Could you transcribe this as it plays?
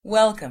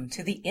Welcome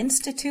to the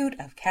Institute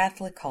of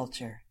Catholic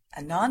Culture,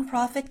 a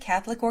nonprofit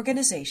Catholic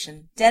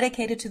organization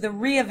dedicated to the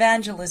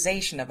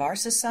re-evangelization of our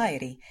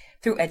society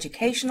through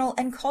educational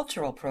and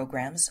cultural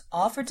programs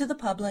offered to the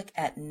public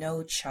at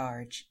no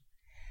charge.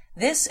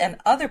 This and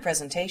other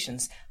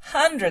presentations,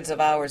 hundreds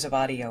of hours of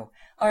audio,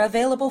 are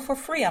available for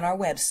free on our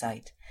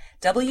website,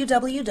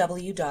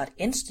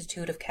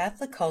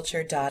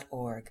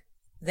 www.instituteofcatholicculture.org.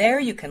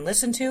 There you can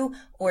listen to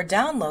or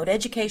download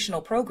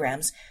educational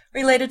programs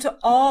related to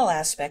all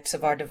aspects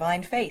of our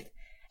divine faith,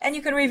 and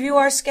you can review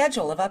our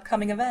schedule of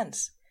upcoming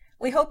events.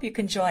 We hope you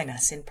can join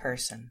us in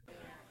person.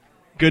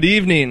 Good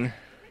evening.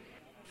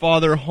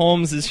 Father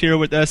Holmes is here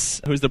with us,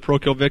 who's the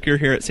parochial vicar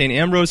here at St.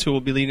 Ambrose, who will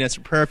be leading us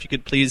in prayer. If you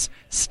could please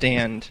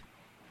stand.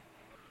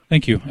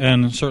 Thank you,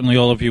 and certainly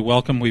all of you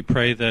welcome. We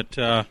pray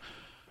that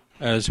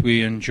as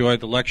we enjoy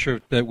the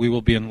lecture, that we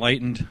will be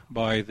enlightened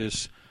by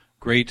this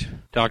great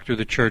doctor of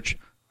the Church,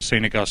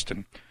 St.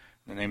 Augustine.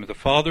 In the name of the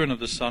Father, and of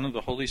the Son, and of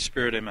the Holy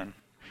Spirit, amen.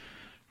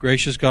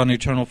 Gracious God and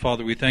eternal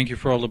Father, we thank you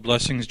for all the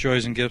blessings,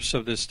 joys, and gifts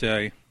of this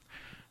day.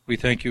 We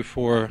thank you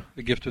for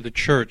the gift of the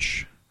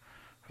Church,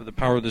 for the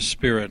power of the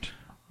Spirit,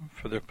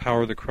 for the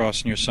power of the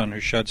cross and your Son who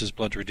sheds his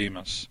blood to redeem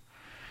us.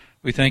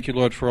 We thank you,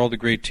 Lord, for all the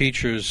great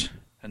teachers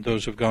and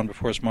those who have gone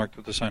before us marked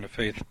with the sign of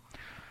faith.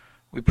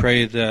 We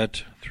pray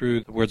that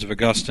through the words of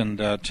Augustine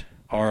that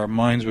our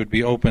minds would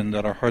be opened,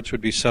 that our hearts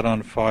would be set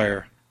on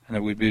fire, and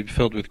that we'd be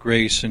filled with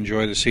grace and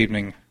joy this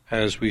evening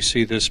as we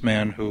see this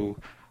man who,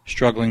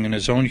 struggling in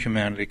his own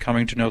humanity,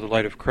 coming to know the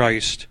light of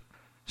Christ,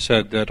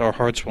 said that our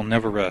hearts will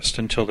never rest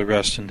until they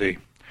rest in thee.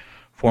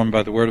 Formed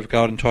by the word of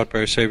God and taught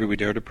by our Savior, we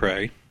dare to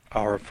pray.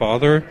 Our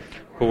Father,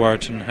 who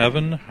art in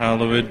heaven,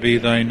 hallowed be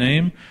thy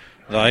name.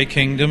 Thy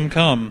kingdom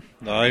come,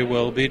 thy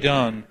will be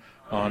done,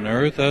 on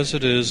earth as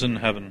it is in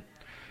heaven.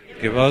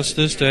 Give us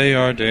this day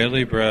our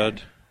daily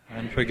bread,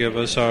 and forgive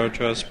us our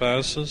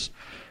trespasses,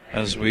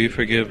 as we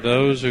forgive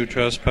those who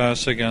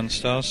trespass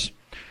against us.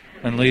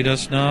 And lead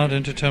us not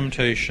into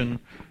temptation,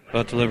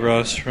 but deliver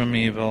us from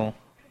evil.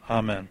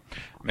 Amen.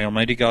 May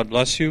Almighty God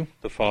bless you,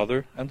 the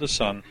Father, and the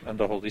Son, and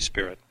the Holy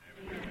Spirit.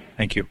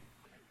 Thank you.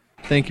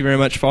 Thank you very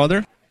much,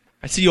 Father.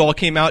 I see you all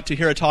came out to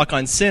hear a talk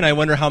on sin. I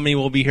wonder how many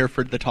will be here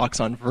for the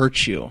talks on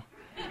virtue.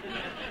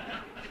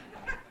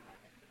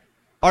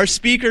 Our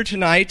speaker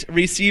tonight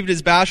received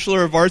his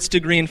Bachelor of Arts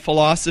degree in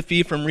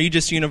philosophy from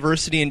Regis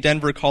University in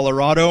Denver,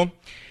 Colorado,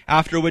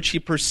 after which he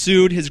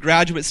pursued his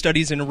graduate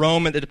studies in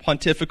Rome at the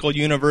Pontifical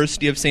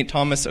University of St.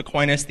 Thomas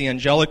Aquinas the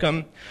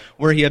Angelicum,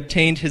 where he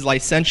obtained his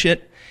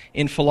licentiate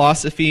in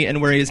philosophy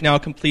and where he is now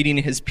completing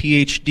his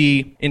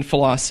PhD in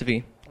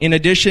philosophy. In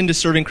addition to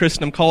serving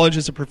Christendom College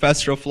as a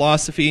professor of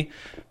philosophy,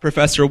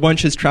 Professor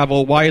Wunsch has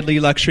traveled widely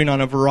lecturing on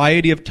a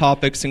variety of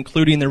topics,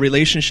 including the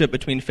relationship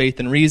between faith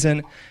and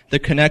reason, the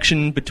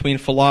connection between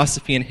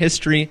philosophy and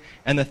history,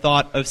 and the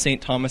thought of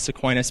St. Thomas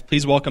Aquinas.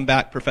 Please welcome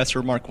back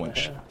Professor Mark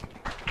Wunsch.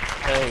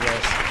 Hey,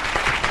 guys.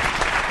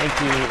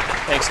 Thank you.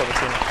 Thanks,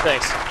 Sabatino.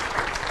 Thanks.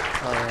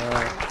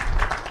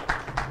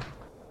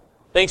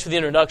 Thanks for the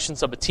introduction,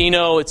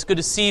 Sabatino. It's good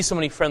to see so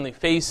many friendly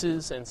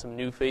faces and some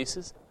new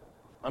faces.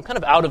 I'm kind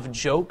of out of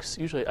jokes.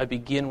 Usually I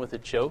begin with a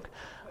joke.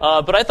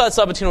 But I thought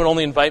Sabatino would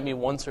only invite me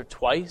once or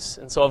twice,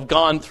 and so I've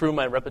gone through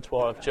my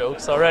repertoire of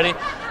jokes already.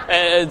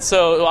 And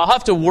so I'll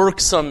have to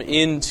work some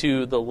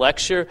into the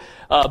lecture,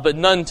 but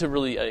none to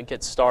really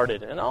get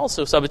started. And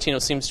also,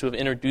 Sabatino seems to have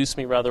introduced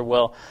me rather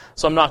well,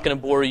 so I'm not going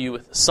to bore you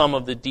with some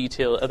of the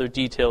other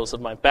details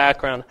of my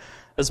background.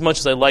 As much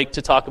as I like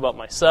to talk about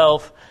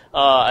myself,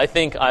 I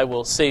think I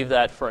will save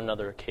that for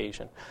another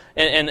occasion.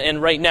 And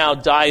right now,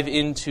 dive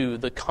into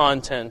the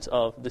content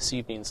of this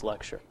evening's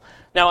lecture.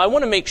 Now, I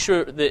want to make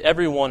sure that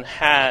everyone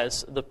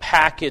has the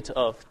packet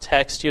of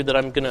text here that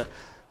I'm going to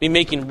be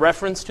making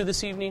reference to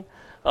this evening.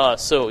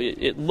 So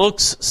it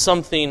looks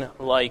something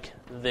like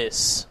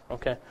this,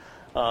 okay?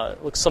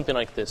 It looks something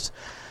like this.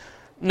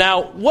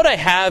 Now, what I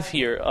have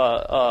here,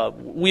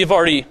 we have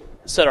already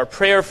said our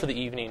prayer for the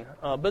evening,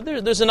 but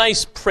there's a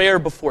nice prayer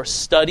before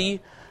study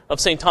of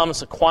St.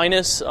 Thomas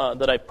Aquinas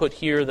that I put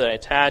here, that I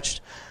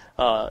attached.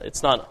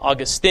 It's not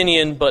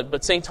Augustinian,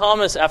 but St.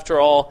 Thomas, after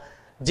all,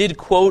 did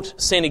quote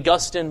St.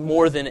 Augustine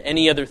more than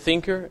any other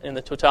thinker in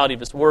the totality of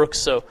his works,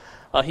 so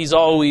he's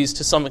always,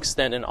 to some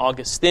extent, an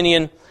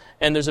Augustinian,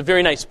 and there's a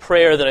very nice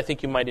prayer that I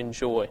think you might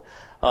enjoy,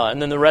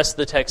 and then the rest of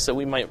the text that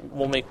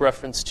we'll make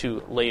reference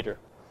to later.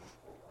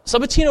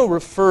 Sabatino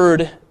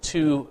referred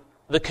to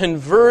the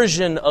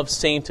conversion of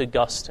St.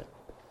 Augustine.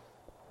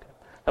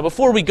 Now,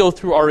 before we go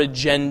through our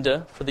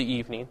agenda for the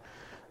evening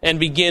and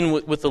begin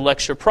with the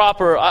lecture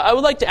proper, I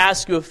would like to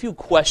ask you a few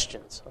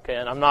questions, okay,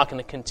 and I'm not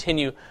going to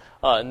continue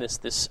in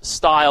this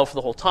style for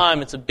the whole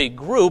time. It's a big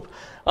group.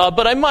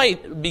 But I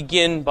might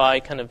begin by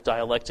kind of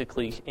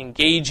dialectically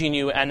engaging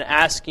you and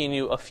asking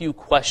you a few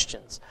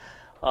questions.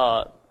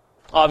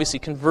 Obviously,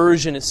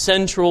 conversion is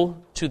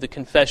central to the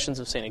Confessions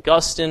of St.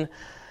 Augustine.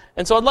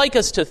 And so I'd like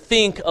us to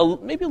think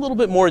maybe a little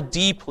bit more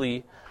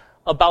deeply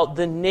about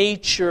the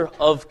nature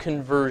of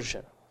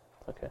conversion.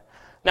 Okay.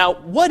 Now,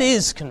 what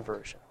is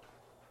conversion?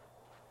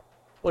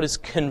 What is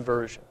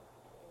conversion?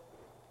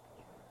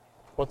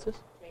 What's this?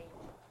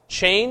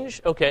 Change?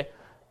 Okay.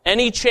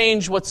 Any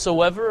change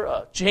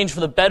whatsoever? Change for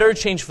the better,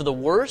 change for the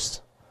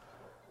worse?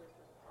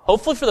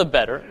 Hopefully for the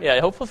better. Yeah,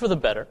 hopefully for the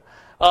better.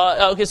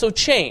 Okay, so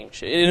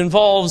change. It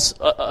involves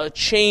a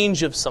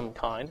change of some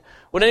kind.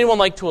 Would anyone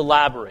like to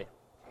elaborate?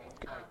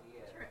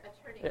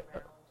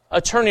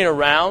 A turning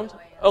around?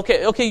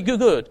 Okay,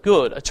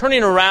 good. A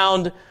turning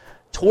around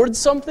towards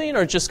something,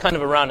 or just kind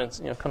of around, and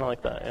kind of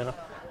like that,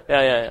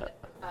 Yeah.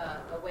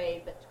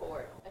 Away, but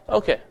toward.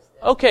 Okay.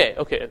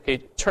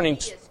 Turning.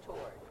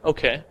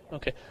 Okay.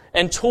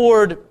 And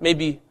toward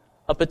maybe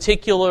a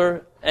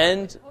particular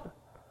end?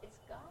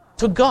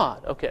 To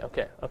God.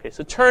 Okay.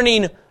 So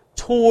turning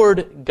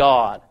toward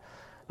God.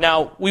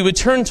 Now, we would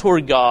turn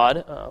toward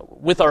God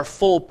with our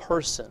full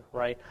person,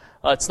 right?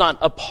 It's not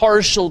a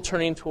partial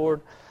turning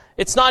toward.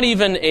 It's not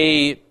even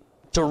a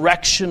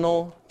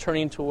directional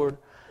turning toward,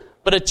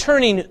 but a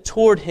turning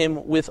toward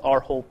Him with our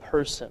whole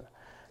person.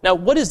 Now,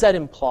 what does that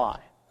imply?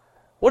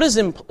 What is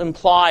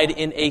implied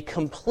in a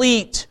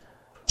complete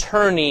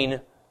turning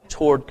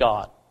toward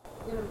God?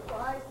 It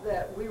implies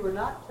that we were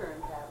not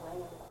turned that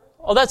way.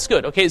 Oh, that's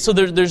good. Okay, so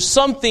there's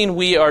something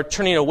we are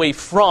turning away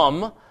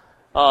from,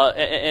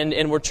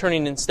 and we're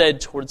turning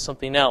instead towards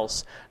something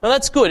else. Now,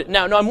 that's good.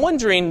 Now I'm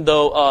wondering,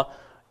 though,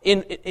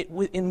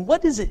 in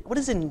what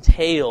is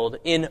entailed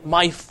in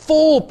my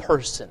full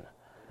person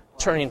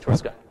turning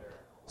towards God?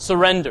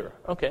 Surrender.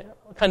 Okay,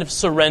 kind of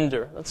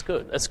surrender. That's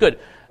good.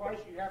 Twice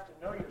you have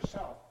to know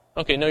yourself.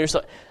 Okay, know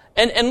yourself.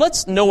 And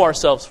let's know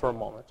ourselves for a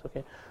moment,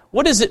 okay?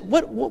 What does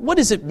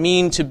it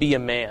mean to be a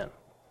man?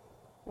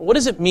 What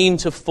does it mean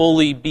to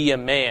fully be a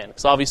man?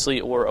 Because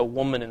obviously, or a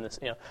woman in this,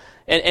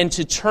 and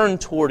to turn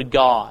toward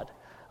God.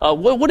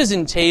 What is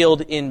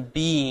entailed in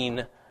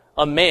being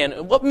a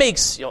man? What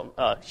makes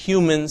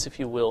humans, if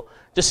you will,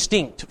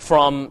 distinct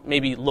from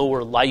maybe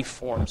lower life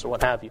forms or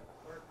what have you?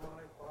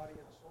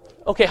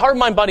 Okay, heart,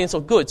 mind, body, and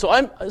soul. Good. So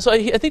I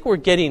think we're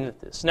getting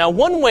at this. Now,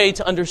 one way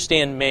to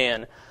understand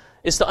man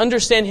is to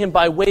understand him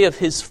by way of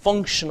his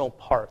functional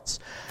parts.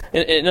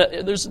 And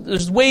there's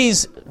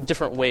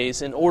different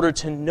ways in order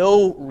to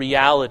know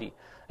reality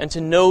and to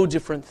know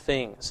different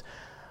things.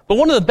 But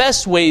one of the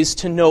best ways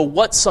to know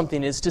what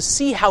something is to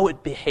see how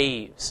it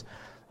behaves.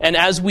 And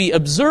as we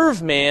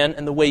observe man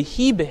and the way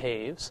he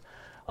behaves,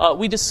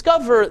 we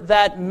discover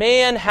that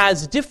man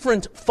has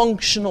different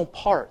functional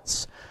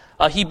parts.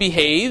 He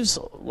behaves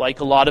like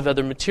a lot of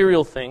other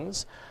material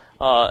things.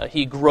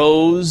 He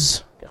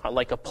grows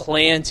like a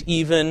plant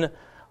even.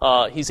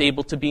 He's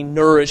able to be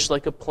nourished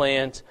like a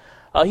plant.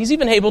 He's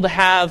even able to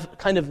have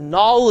kind of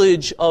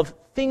knowledge of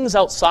things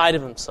outside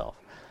of himself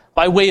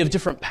by way of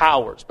different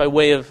powers, by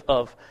way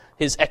of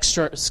his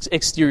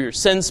exterior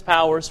sense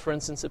powers, for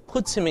instance. It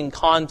puts him in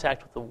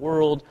contact with the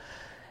world.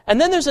 And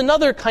then there's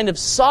another kind of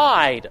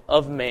side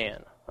of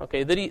man,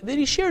 okay, that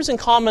he shares in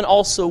common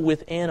also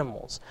with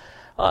animals.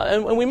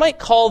 And we might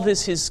call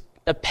this his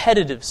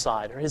appetitive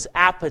side or his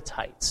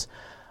appetites.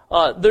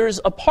 There's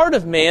a part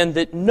of man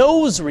that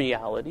knows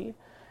reality,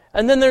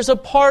 and then there's a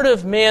part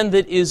of man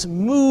that is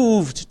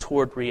moved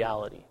toward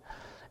reality.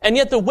 And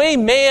yet the way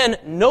man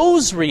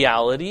knows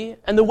reality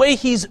and the way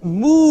he's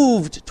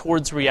moved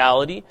towards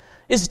reality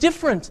is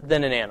different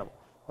than an animal.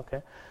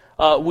 Okay,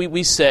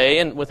 we say,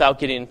 and without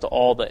getting into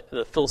all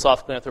the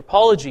philosophical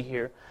anthropology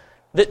here,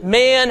 that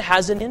man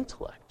has an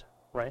intellect,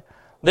 right,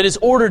 that is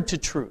ordered to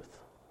truth.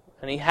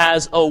 And he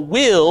has a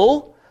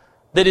will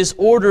that is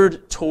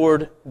ordered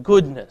toward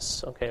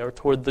goodness, okay, or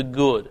toward the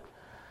good.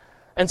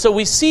 And so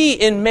we see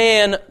in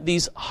man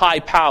these high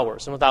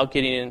powers. And without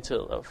getting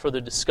into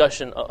further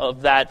discussion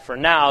of that for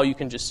now, you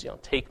can just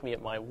take me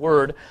at my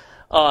word.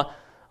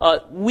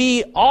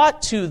 We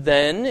ought to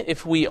then,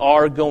 if we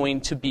are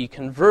going to be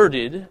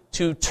converted,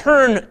 to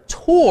turn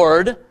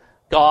toward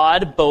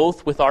God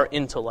both with our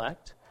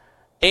intellect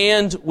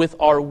and with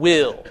our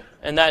will.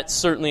 And that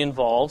certainly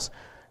involves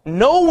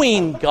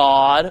knowing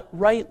God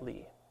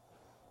rightly.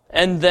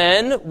 And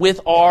then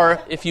with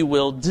our, if you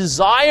will,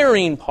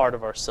 desiring part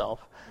of ourself,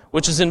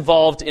 which is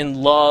involved in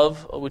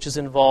love, which is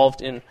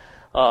involved in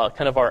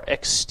kind of our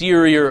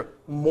exterior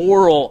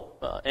moral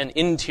and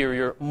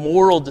interior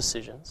moral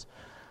decisions.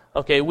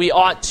 Okay, we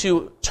ought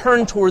to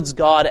turn towards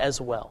God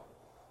as well.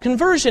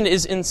 Conversion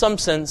is in some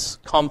sense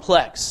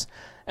complex.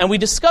 And we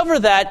discover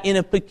that in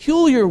a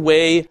peculiar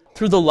way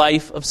through the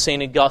life of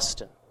St.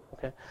 Augustine.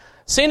 Okay?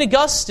 St.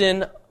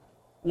 Augustine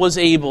was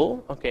able,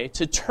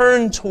 to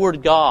turn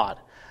toward God.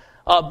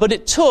 But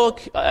it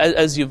took,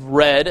 as you've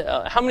read,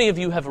 how many of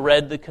you have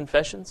read the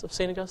Confessions of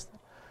St. Augustine?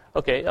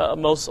 Okay, a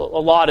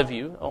lot of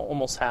you,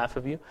 almost half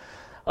of you,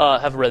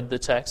 have read the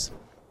text.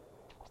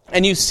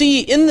 And you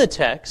see in the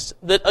text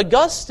that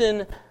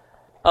Augustine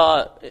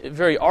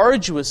very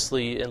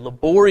arduously and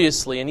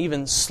laboriously and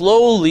even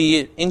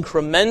slowly,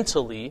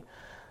 incrementally,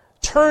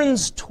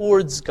 turns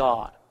towards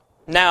God.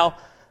 Now,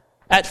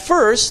 at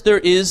first, there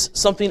is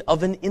something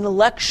of an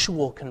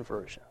intellectual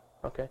conversion.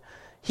 Okay,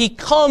 he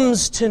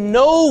comes to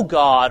know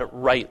God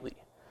rightly.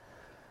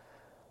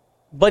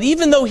 But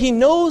even though he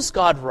knows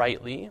God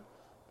rightly,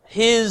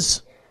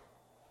 his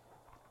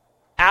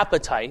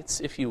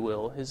appetites, if you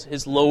will,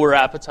 his lower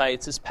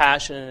appetites, his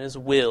passion and his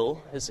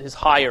will, his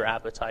higher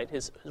appetite,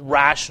 his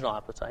rational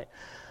appetite,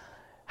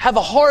 have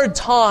a hard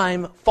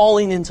time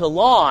falling into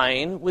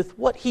line with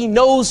what he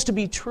knows to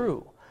be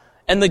true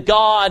and the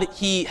God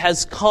he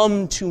has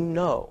come to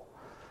know.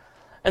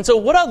 And so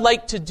what I'd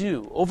like to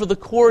do over the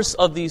course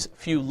of these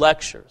few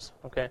lectures,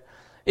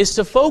 is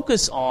to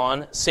focus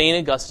on St.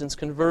 Augustine's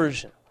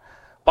conversion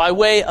by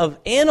way of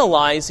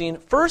analyzing,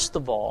 first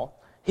of all,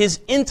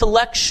 his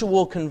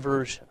intellectual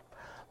conversion,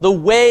 the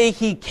way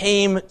he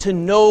came to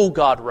know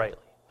God rightly.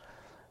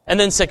 And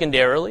then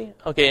secondarily,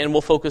 and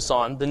we'll focus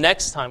on the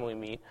next time we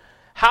meet,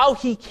 how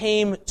he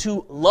came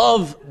to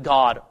love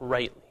God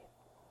rightly.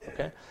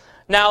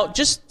 Now,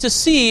 just to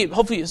see,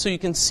 hopefully, so you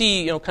can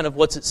see, kind of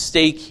what's at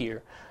stake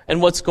here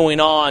and what's going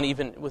on,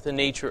 even with the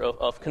nature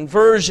of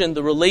conversion,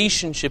 the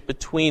relationship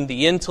between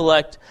the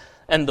intellect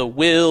and the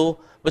will,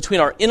 between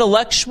our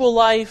intellectual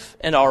life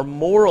and our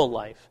moral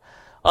life.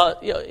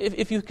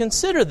 If you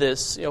consider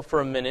this,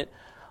 for a minute,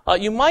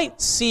 you might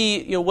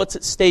see, what's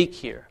at stake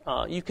here.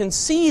 You can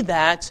see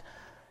that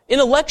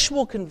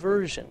intellectual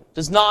conversion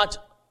does not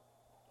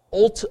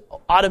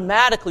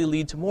automatically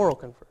lead to moral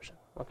conversion.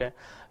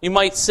 You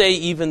might say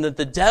even that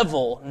the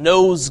devil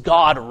knows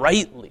God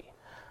rightly,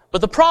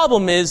 but the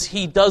problem is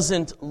he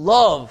doesn't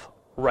love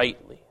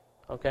rightly.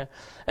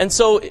 And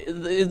so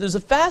there's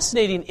a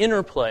fascinating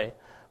interplay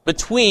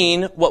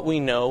between what we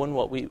know and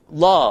what we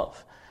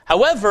love.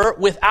 However,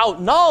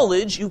 without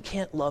knowledge, you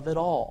can't love at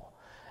all.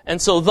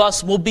 And so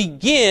thus we'll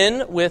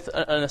begin with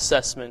an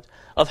assessment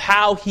of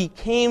how he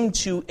came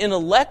to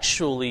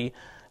intellectually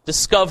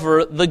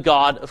discover the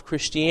God of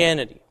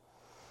Christianity.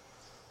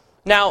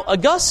 Now,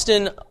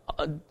 Augustine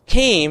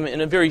came in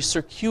a very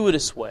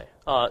circuitous way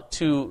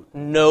to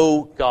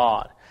know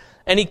God.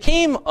 And he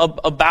came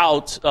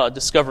about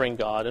discovering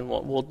God, and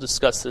we'll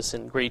discuss this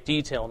in great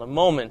detail in a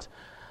moment,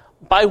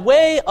 by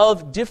way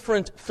of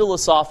different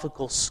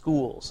philosophical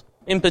schools.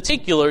 In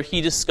particular, he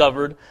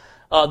discovered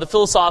the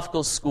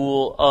philosophical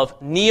school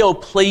of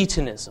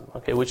Neoplatonism,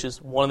 which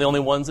is one of the only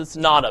ones that's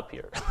not up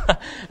here,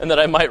 and that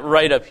I might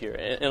write up here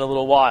in a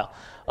little while.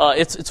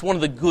 It's one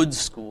of the good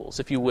schools,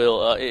 if you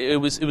will. It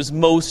was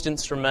most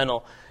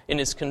instrumental in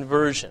his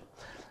conversion.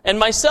 And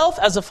myself,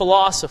 as a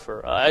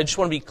philosopher, I just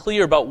want to be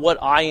clear about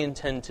what I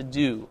intend to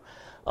do.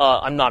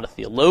 I'm not a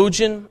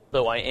theologian,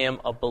 though I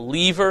am a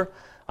believer.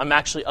 I'm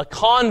actually a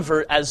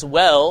convert as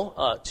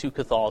well to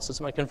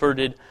Catholicism. I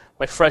converted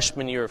my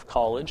freshman year of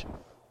college.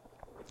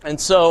 And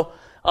so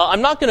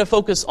I'm not going to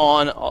focus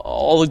on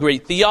all the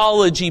great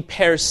theology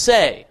per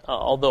se,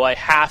 although I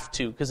have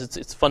to, because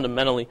it's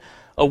fundamentally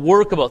a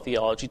work about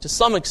theology to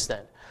some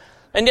extent.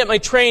 And yet my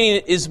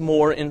training is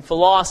more in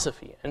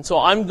philosophy. And so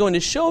I'm going to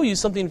show you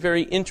something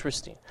very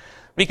interesting.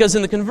 Because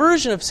in the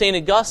conversion of St.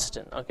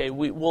 Augustine,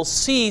 we will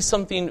see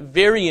something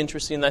very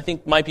interesting that I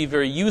think might be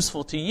very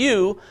useful to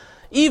you,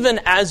 even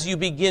as you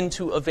begin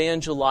to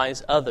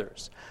evangelize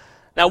others.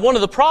 Now, one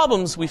of the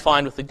problems we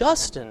find with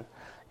Augustine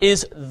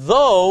is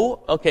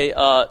though,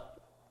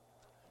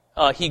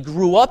 he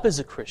grew up as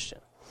a Christian,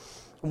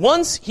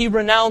 once he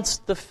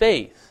renounced the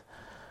faith,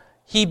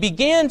 he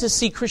began to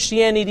see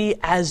Christianity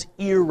as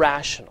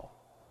irrational.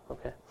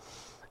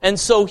 And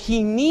so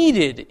he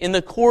needed, in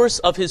the course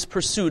of his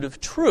pursuit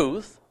of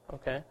truth,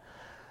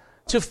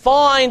 to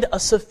find a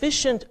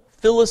sufficient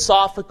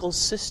philosophical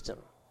system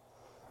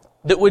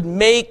that would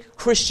make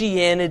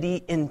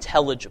Christianity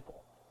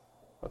intelligible.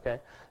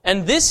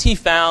 And this he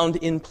found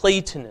in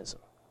Platonism,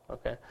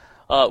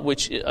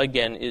 which,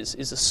 again,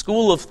 is a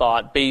school of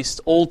thought based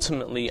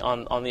ultimately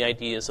on the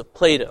ideas of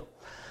Plato.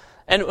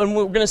 And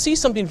we're going to see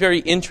something very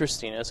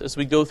interesting as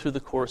we go through the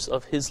course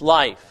of his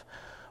life.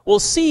 We'll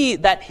see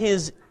that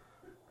his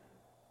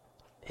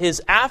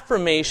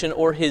affirmation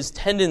or his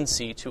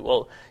tendency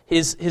to,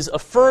 his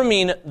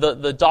affirming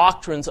the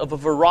doctrines of a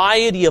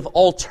variety of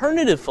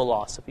alternative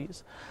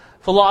philosophies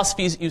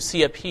you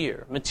see up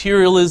here: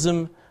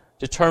 materialism,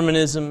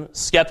 determinism,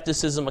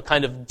 skepticism, a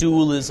kind of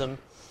dualism,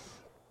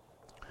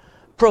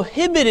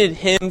 prohibited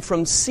him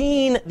from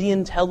seeing the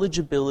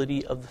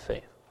intelligibility of the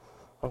faith.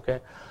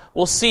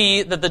 We'll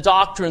see that the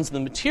doctrines of the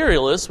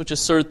materialists, which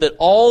assert that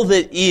all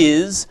that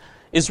is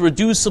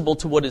reducible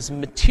to what is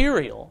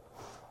material,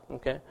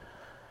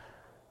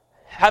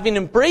 having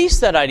embraced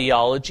that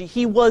ideology,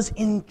 he was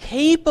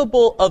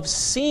incapable of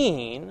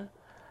seeing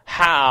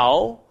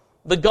how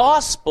the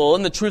gospel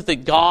and the truth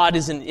that God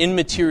is an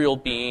immaterial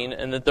being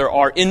and that there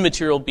are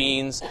immaterial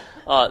beings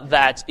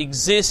that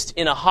exist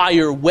in a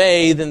higher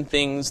way than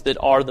things that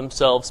are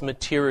themselves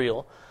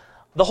material.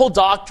 The whole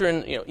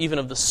doctrine, even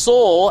of the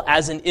soul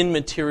as an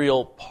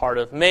immaterial part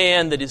of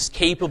man that is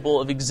capable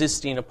of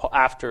existing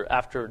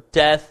after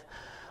death,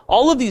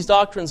 all of these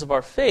doctrines of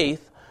our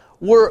faith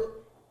were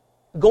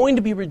going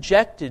to be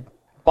rejected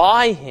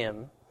by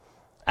him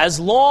as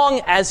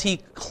long as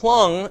he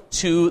clung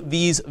to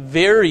these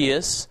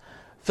various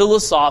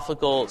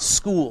philosophical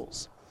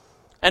schools.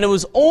 And it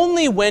was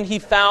only when he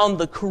found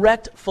the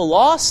correct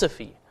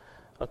philosophy,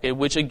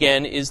 which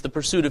again is the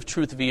pursuit of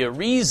truth via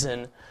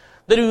reason,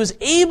 that he was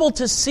able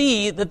to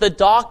see that the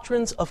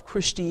doctrines of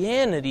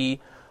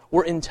Christianity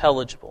were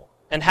intelligible.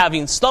 And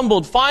having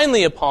stumbled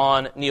finally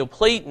upon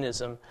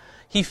Neoplatonism,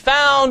 he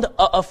found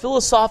a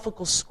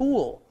philosophical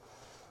school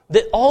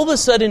that all of a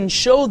sudden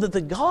showed that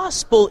the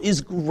gospel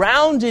is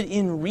grounded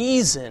in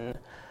reason,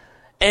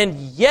 and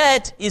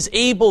yet is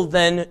able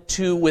then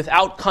to,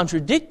 without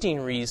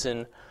contradicting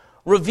reason,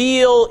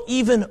 reveal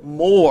even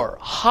more,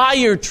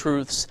 higher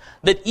truths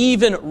that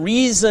even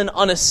reason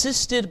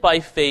unassisted by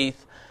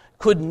faith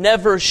could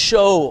never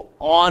show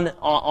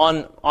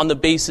on the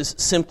basis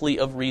simply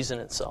of reason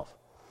itself.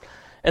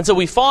 And so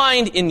we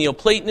find in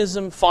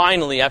Neoplatonism,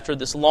 finally, after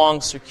this long,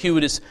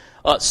 circuitous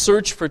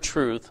search for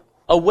truth,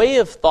 a way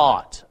of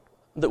thought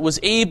that was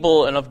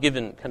able, and I've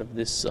given kind of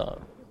this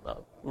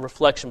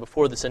reflection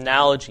before, this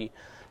analogy,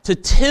 to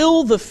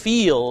till the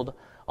field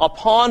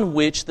upon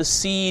which the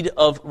seed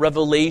of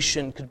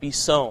revelation could be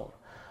sown.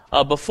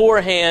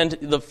 Beforehand,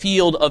 the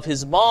field of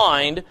his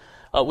mind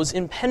was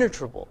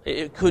impenetrable.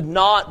 It could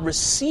not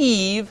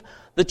receive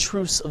the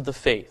truths of the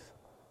faith,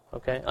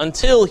 okay,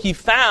 until he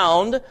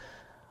found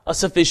a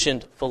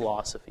sufficient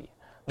philosophy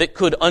that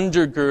could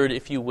undergird,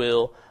 if you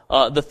will,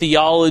 the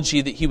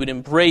theology that he would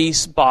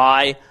embrace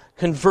by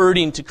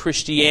converting to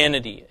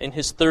Christianity in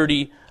his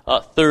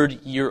 33rd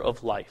year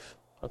of life.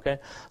 Okay,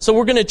 so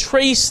we're going to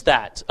trace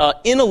that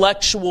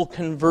intellectual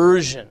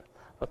conversion.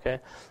 Okay,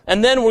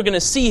 and then we're going to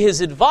see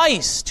his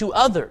advice to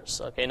others.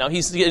 Okay, now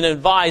he's going to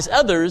advise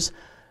others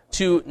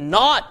to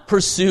not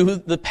pursue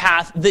the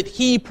path that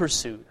he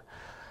pursued,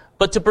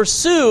 but to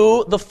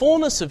pursue the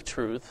fullness of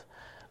truth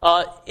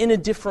in a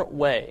different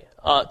way.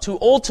 To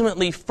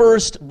ultimately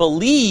first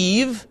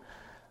believe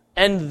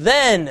and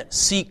then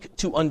seek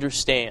to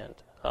understand.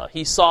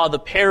 He saw the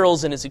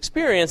perils in his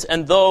experience,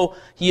 and though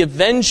he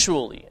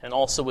eventually, and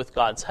also with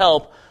God's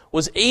help,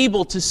 was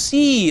able to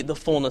see the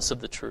fullness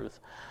of the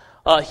truth,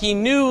 he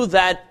knew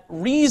that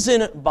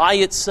reason by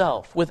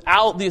itself,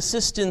 without the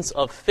assistance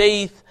of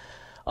faith,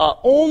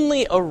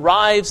 only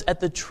arrives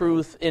at the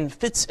truth in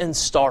fits and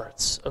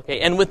starts, okay,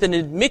 and with an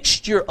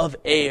admixture of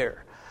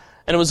air.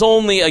 And it was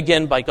only,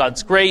 again, by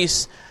God's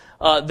grace,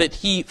 that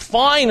he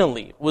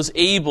finally was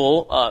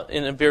able,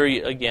 in a very,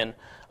 again,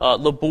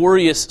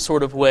 laborious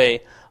sort of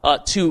way,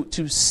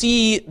 to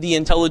see the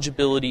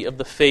intelligibility of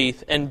the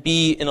faith and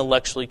be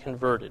intellectually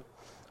converted.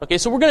 Okay,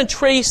 so we're going to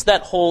trace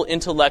that whole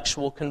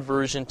intellectual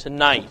conversion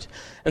tonight.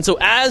 And so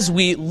as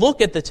we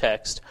look at the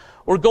text,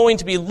 we're going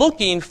to be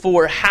looking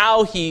for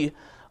how he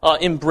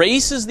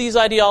embraces these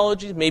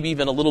ideologies, maybe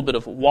even a little bit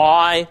of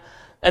why,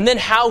 and then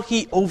how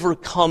he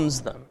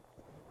overcomes them.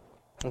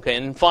 Okay,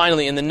 and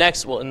finally, in the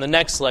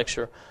next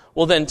lecture,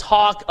 we'll then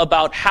talk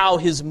about how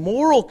his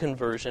moral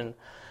conversion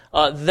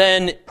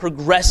then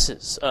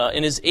progresses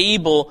and is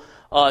able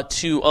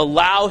to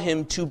allow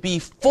him to be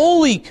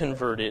fully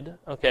converted,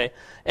 okay,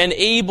 and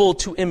able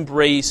to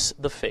embrace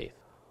the faith.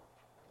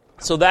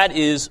 So that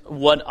is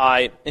what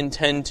I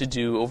intend to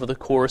do over the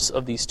course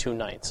of these 2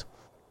 nights.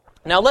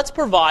 Now let's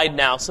provide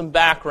now some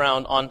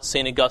background on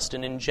St.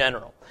 Augustine in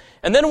general.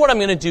 And then what I'm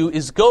going to do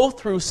is go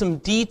through some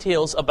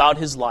details about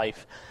his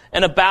life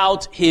and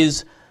about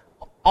his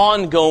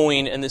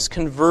ongoing and this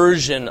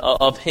conversion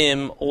of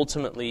him,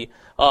 ultimately,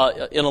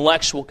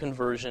 intellectual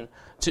conversion,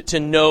 to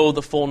know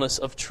the fullness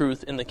of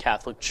truth in the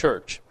Catholic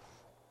Church.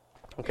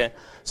 Okay,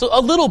 so a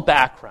little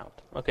background,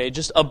 okay,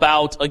 just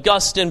about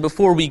Augustine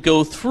before we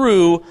go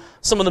through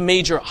some of the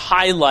major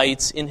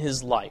highlights in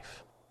his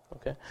life.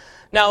 Okay,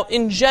 now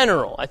in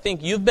general, I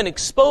think you've been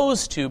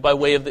exposed to, by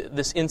way of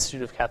this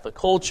Institute of Catholic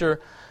Culture,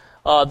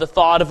 the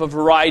thought of a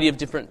variety of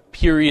different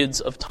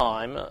periods of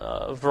time,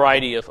 a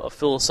variety of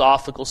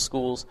philosophical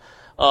schools,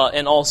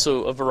 and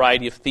also a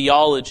variety of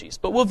theologies.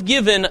 But we've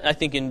given, I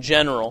think in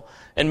general,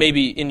 and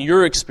maybe in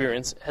your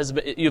experience,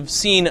 you've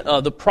seen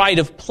the pride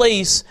of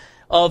place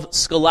of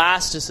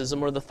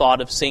scholasticism, or the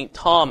thought of St.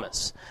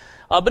 Thomas.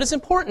 But it's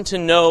important to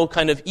know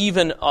kind of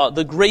even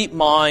the great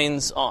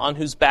minds on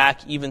whose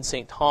back even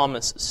St.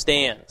 Thomas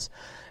stands.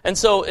 And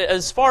so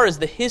as far as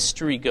the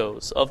history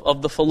goes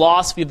of the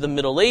philosophy of the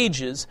Middle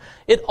Ages,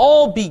 it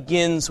all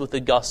begins with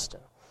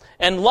Augustine.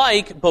 And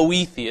like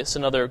Boethius,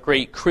 another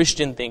great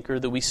Christian thinker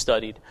that we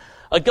studied,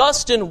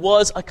 Augustine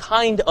was a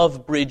kind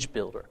of bridge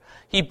builder.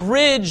 He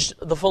bridged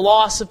the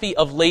philosophy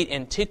of late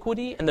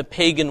antiquity and the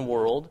pagan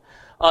world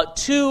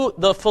to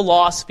the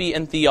philosophy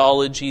and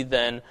theology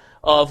then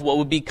of what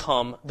would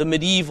become the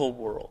medieval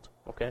world.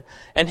 Okay?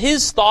 And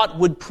his thought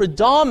would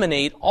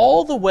predominate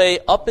all the way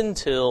up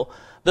until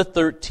the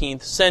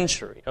 13th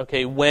century,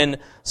 okay, when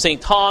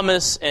St.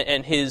 Thomas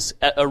and his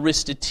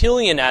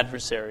Aristotelian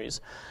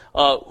adversaries,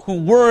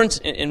 who weren't,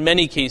 in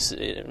many cases,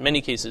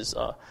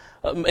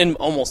 in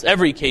almost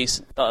every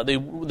case, they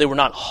were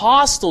not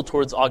hostile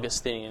towards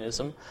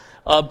Augustinianism,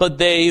 but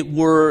they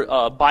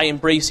were, by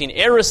embracing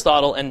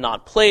Aristotle and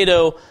not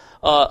Plato,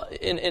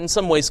 in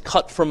some ways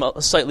cut from a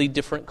slightly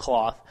different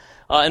cloth.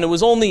 And it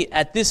was only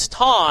at this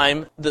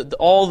time that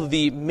all of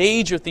the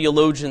major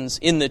theologians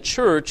in the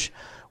church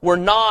were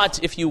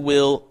not, if you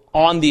will,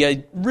 on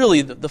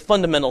the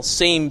fundamental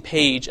same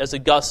page as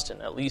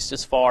Augustine, at least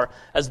as far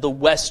as the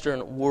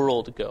Western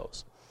world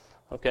goes.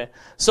 Okay,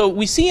 so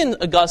we see in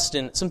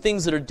Augustine some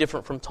things that are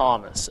different from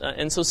Thomas.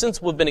 And so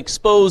since we've been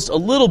exposed a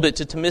little bit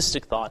to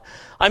Thomistic thought,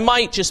 I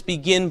might just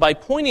begin by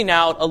pointing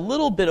out a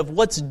little bit of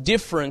what's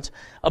different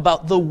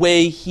about the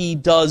way he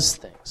does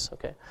things.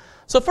 Okay,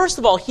 so first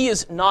of all, he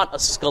is not a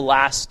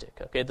scholastic.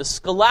 Okay, the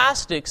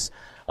scholastics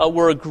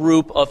were a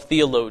group of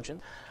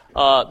theologians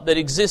that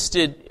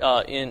existed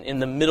in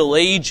the Middle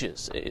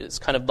Ages. It's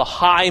kind of the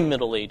high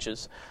Middle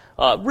Ages,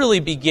 really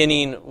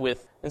beginning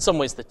with, in some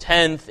ways, the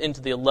 10th into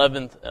the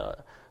 11th,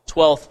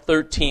 12th,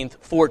 13th,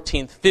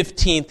 14th,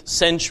 15th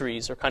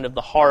centuries are kind of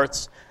the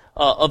hearts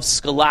of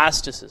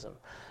scholasticism.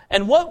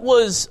 And what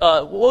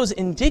was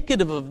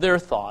indicative of their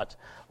thought,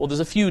 well, there's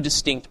a few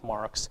distinct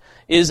marks,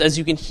 is, as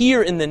you can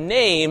hear in the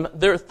name,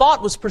 their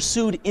thought was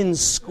pursued in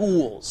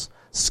schools,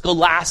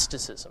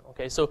 scholasticism.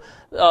 Okay, so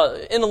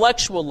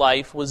intellectual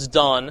life was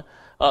done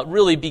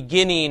really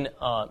beginning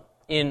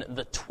in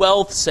the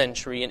 12th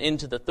century and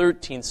into the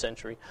 13th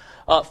century,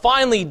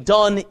 finally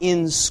done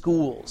in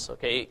schools.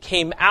 Okay, it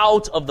came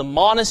out of the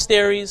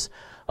monasteries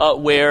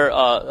where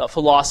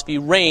philosophy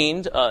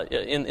reigned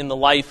in the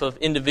life of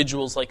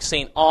individuals like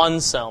Saint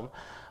Anselm,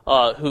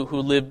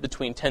 who lived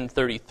between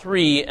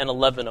 1033 and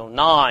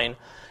 1109.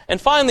 And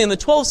finally, in the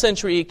 12th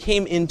century, it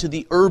came into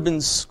the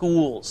urban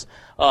schools.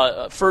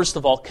 First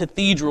of all,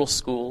 cathedral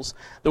schools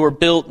that were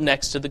built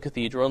next to the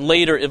cathedral, and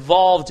later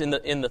evolved in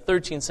the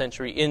 13th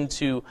century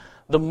into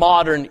the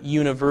modern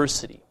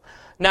university.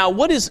 Now,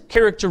 what is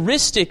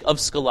characteristic of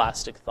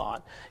scholastic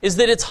thought is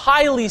that it's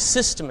highly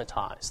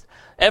systematized.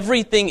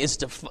 Everything is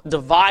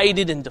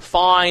divided and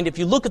defined. If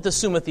you look at the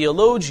Summa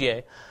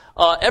Theologiae,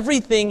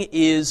 everything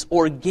is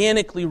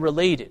organically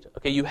related.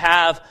 Okay, you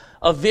have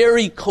a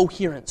very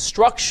coherent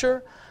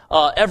structure.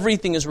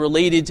 Everything is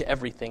related to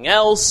everything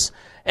else.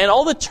 And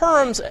all the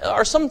terms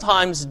are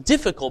sometimes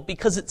difficult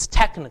because it's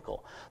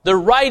technical. They're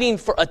writing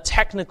for a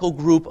technical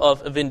group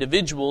of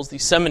individuals,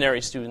 these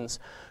seminary students,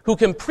 who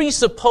can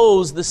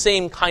presuppose the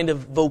same kind of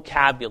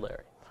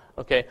vocabulary.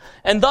 Okay?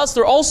 And thus,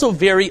 they're also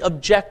very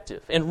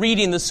objective. In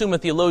reading the Summa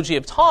Theologiae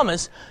of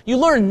Thomas, you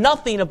learn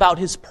nothing about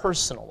his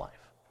personal life.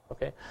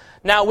 Okay?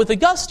 Now, with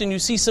Augustine, you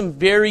see some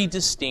very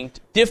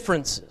distinct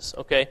differences.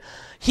 Okay?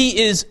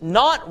 He is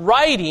not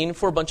writing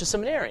for a bunch of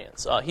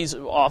seminarians. He's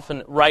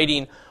often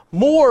writing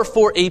more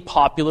for a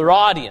popular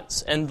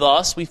audience, and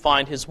thus we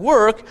find his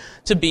work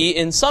to be,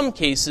 in some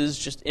cases,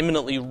 just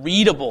eminently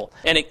readable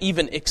and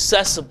even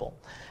accessible.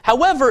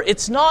 However,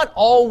 it's not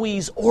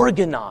always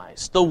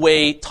organized the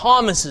way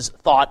Thomas's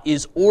thought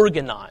is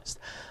organized.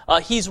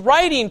 He's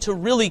writing to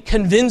really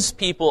convince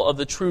people of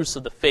the truths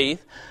of the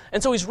faith,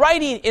 and so he's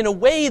writing in a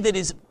way that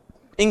is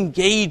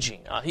engaging.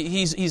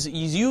 He's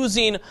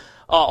using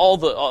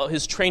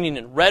his training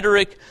in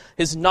rhetoric,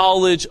 his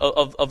knowledge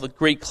of the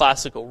great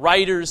classical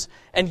writers,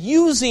 and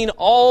using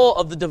all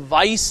of the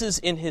devices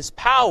in his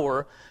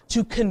power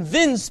to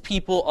convince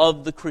people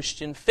of the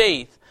Christian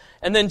faith,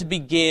 and then to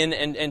begin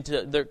and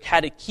to their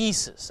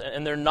catechesis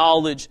and their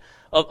knowledge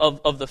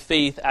of the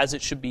faith as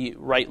it should be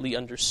rightly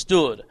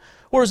understood.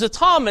 Whereas with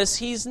Thomas,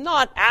 he's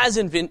not as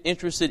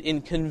interested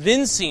in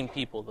convincing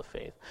people of the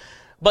faith,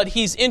 but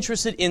he's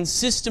interested in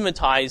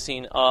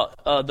systematizing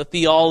the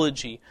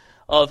theology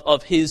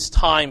of his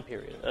time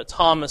period.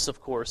 Thomas,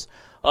 of course,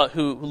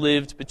 who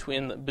lived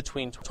between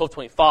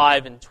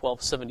 1225 and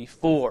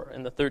 1274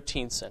 in the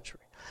 13th century.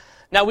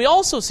 Now, we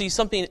also see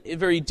something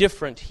very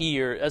different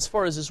here as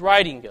far as his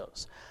writing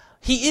goes.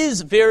 He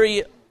is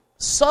very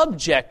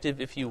subjective,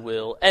 if you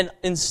will, and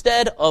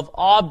instead of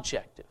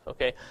objective.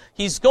 Okay,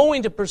 he's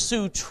going to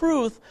pursue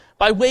truth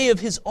by way of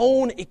his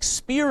own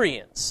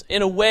experience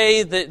in a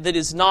way that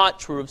is not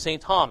true of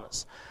St.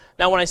 Thomas.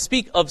 Now, when I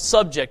speak of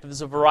subjective,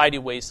 there's a variety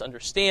of ways to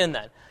understand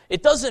that.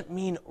 It doesn't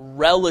mean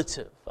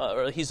relative,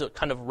 or he's a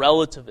kind of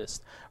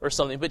relativist or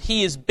something, but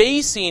he is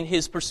basing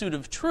his pursuit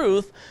of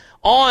truth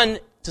on,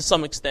 to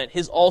some extent,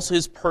 also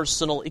his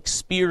personal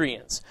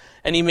experience.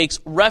 And he makes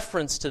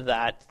reference to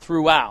that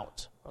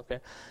throughout. Okay?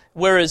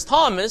 Whereas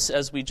Thomas,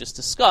 as we just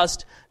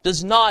discussed,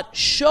 does not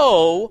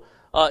show,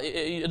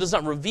 it does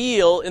not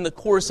reveal in the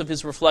course of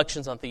his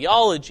reflections on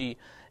theology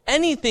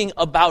anything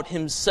about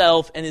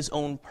himself and his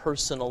own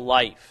personal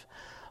life.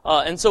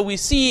 And so we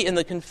see in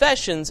the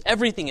Confessions,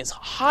 everything is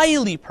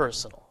highly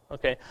personal.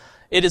 Okay?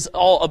 It is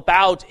all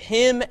about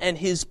him and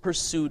his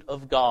pursuit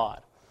of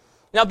God.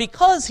 Now,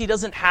 because he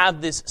doesn't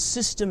have this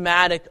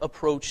systematic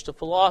approach to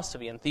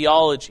philosophy and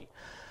theology,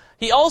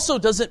 he also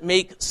doesn't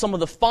make some of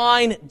the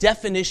fine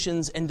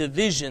definitions and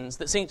divisions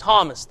that St.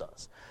 Thomas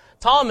does.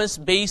 Thomas,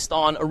 based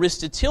on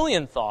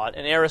Aristotelian thought,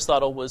 and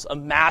Aristotle was a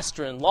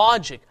master in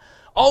logic,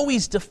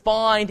 always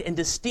defined and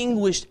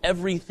distinguished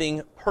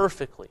everything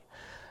perfectly.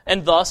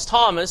 And thus,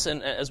 Thomas,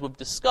 and as we've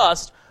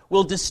discussed,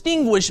 will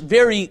distinguish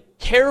very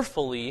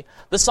carefully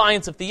the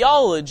science of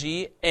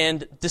theology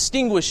and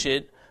distinguish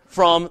it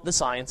from the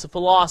science of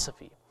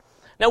philosophy.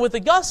 Now, with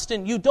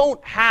Augustine, you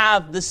don't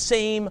have the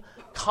same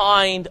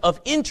kind of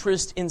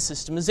interest in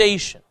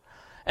systemization.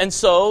 And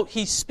so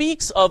he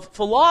speaks of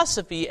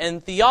philosophy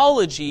and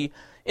theology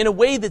in a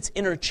way that's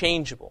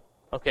interchangeable.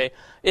 Okay,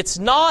 it's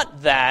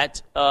not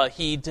that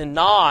he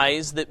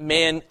denies that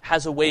man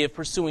has a way of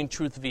pursuing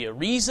truth via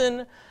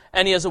reason,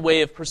 and he has a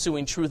way of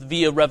pursuing truth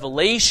via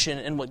revelation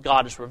and what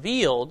God has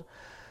revealed,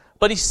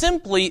 but he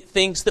simply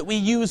thinks that we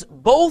use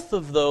both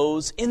of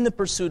those in the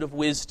pursuit of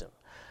wisdom.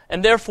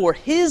 And therefore,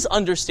 his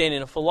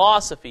understanding of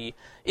philosophy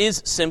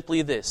is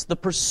simply this, the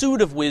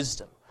pursuit of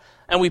wisdom.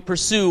 And we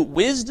pursue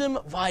wisdom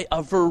by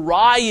a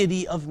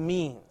variety of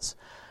means.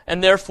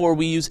 And therefore,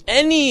 we use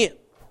anything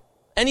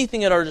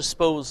at our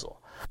disposal.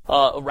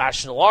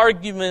 Rational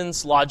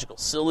arguments, logical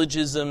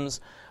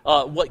syllogisms,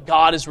 what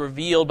God has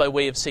revealed by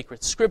way of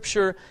sacred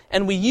scripture,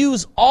 and we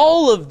use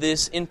all of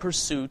this in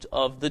pursuit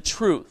of the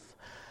truth.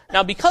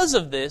 Now, because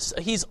of this,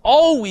 he's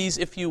always,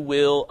 if you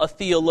will, a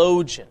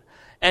theologian,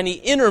 and he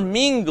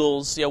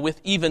intermingles with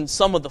even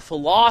some of the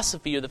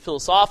philosophy or the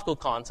philosophical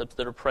concepts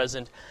that are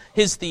present,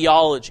 his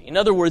theology. In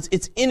other words,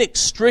 it's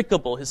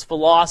inextricable, his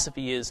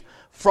philosophy is,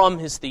 from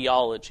his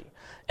theology.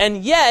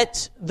 And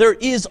yet, there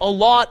is a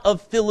lot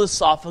of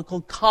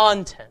philosophical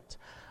content.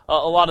 A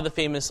lot of the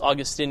famous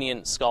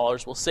Augustinian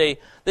scholars will say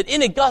that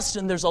in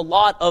Augustine there's a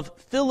lot of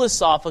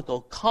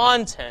philosophical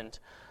content,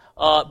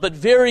 but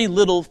very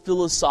little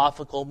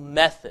philosophical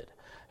method.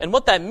 And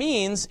what that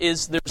means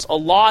is there's a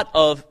lot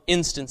of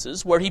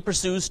instances where he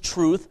pursues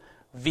truth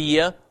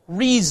via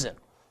reason,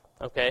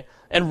 okay,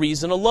 and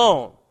reason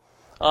alone.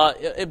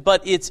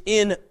 But it's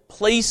in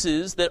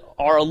places that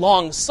are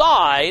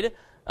alongside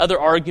other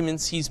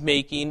arguments he's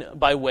making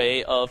by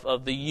way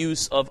of the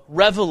use of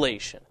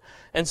revelation.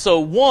 And so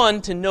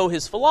one, to know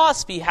his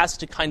philosophy, has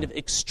to kind of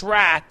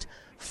extract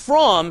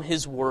from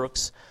his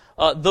works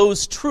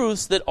those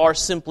truths that are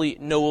simply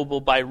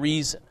knowable by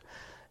reason.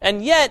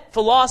 And yet,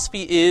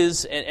 philosophy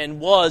is and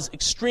was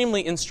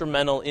extremely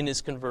instrumental in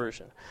his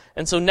conversion.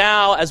 And so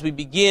now, as we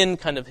begin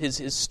kind of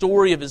his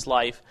story of his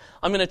life,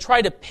 I'm going to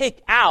try to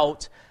pick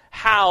out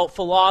how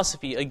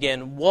philosophy,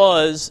 again,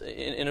 was,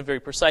 in a very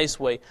precise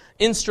way,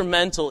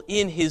 instrumental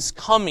in his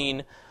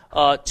coming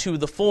to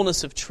the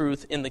fullness of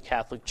truth in the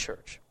Catholic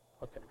Church.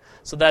 Okay,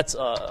 so that's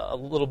a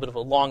little bit of a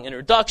long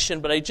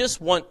introduction, but I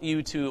just want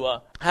you to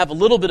have a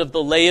little bit of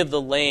the lay of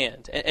the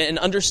land and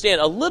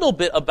understand a little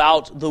bit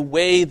about the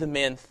way the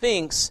man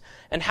thinks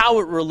and how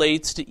it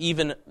relates to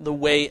even the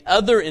way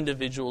other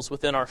individuals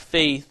within our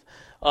faith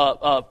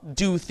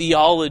do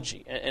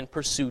theology and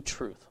pursue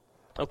truth.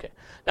 Okay.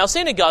 Now,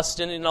 St.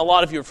 Augustine, and a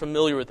lot of you are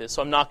familiar with this,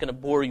 so I'm not going to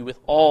bore you with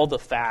all the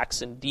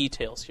facts and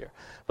details here,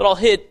 but I'll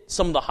hit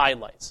some of the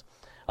highlights.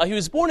 He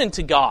was born in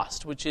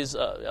Tagaste, which is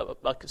a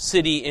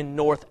city in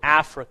North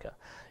Africa,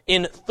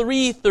 in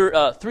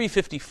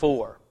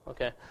 354.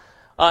 Okay,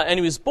 and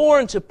he was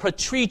born to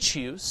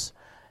Patricius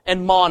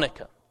and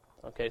Monica.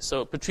 Okay,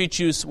 so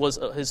Patricius was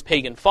his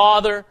pagan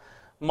father,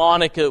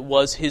 Monica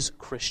was his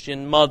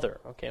Christian mother.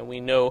 Okay, and we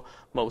know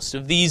most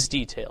of these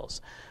details.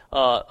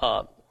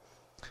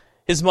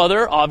 His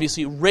mother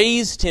obviously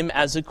raised him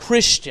as a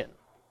Christian,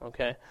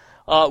 okay,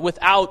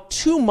 without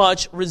too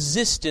much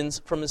resistance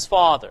from his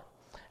father.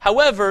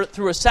 However,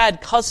 through a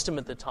sad custom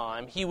at the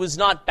time, he was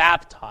not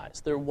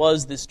baptized. There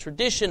was this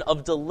tradition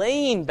of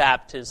delaying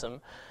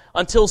baptism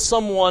until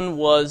someone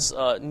was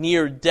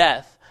near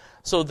death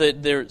so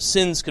that their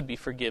sins could be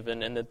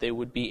forgiven and that they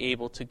would be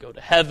able to go to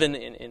heaven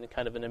in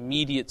kind of an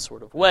immediate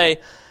sort of way.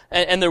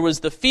 And there was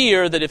the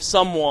fear that if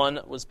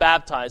someone was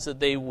baptized, that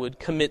they would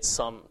commit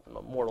some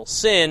mortal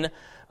sin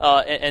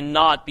and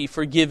not be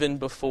forgiven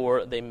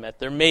before they met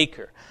their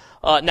Maker.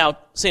 Now,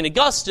 St.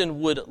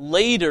 Augustine would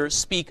later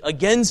speak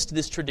against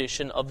this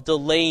tradition of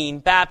delaying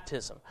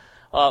baptism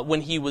when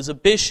he was a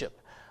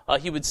bishop.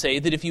 He would say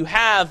that if you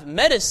have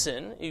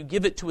medicine, you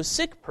give it to a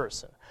sick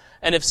person.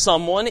 And if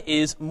someone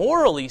is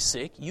morally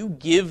sick, you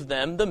give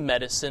them the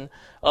medicine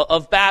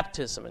of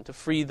baptism and to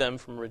free them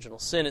from original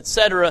sin,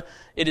 etc.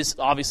 It is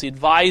obviously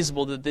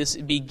advisable that this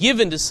be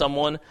given to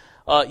someone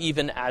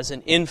even as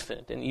an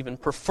infant, and even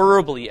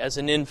preferably as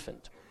an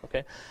infant.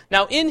 Okay.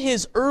 Now, in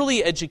his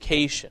early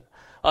education,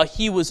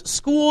 he was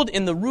schooled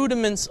in the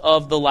rudiments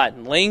of the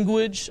Latin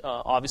language,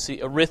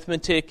 obviously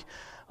arithmetic,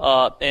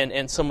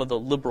 and some of the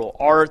liberal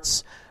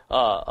arts,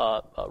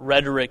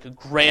 rhetoric,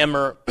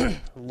 grammar,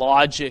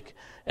 logic,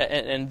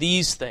 and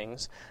these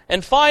things.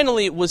 And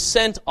finally was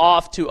sent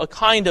off to a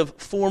kind of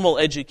formal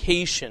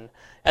education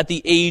at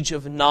the age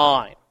of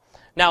 9.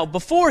 Now,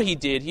 before he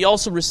did, he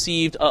also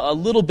received a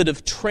little bit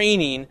of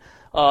training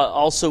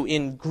also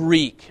in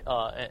Greek,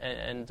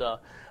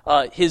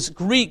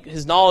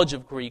 his knowledge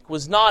of Greek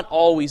was not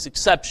always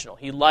exceptional.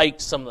 He liked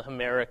some of the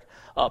Homeric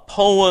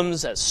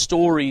poems as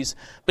stories,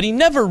 but he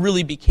never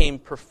really became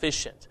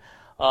proficient.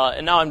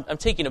 And now I'm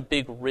taking a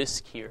big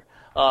risk here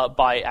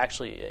by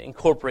actually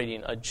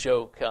incorporating a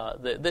joke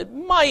that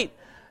might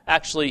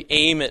actually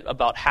aim at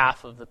about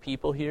half of the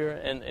people here.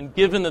 And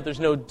given that there's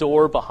no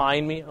door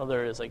behind me, oh,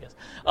 there it is, I guess,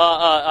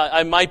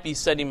 I might be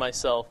setting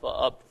myself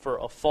up for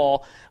a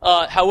fall.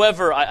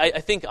 However, I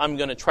think I'm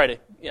going to try to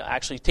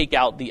actually take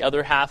out the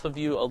other half of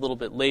you a little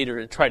bit later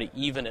and try to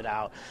even it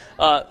out.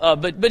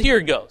 But here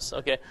it goes,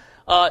 okay?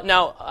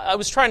 Now, I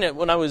was trying to,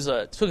 when I was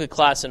took a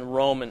class in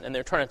Rome, and they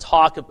were trying to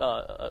talk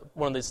about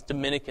one of these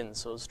Dominicans,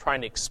 so I was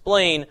trying to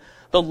explain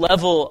the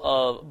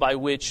level by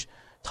which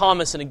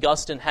Thomas and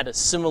Augustine had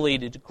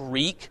assimilated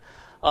Greek,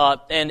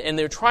 and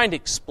they're trying to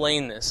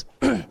explain this.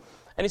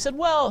 And he said,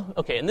 well,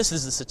 okay, and this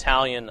is this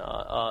Italian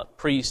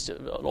priest,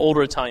 an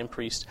older Italian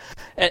priest,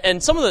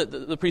 and some of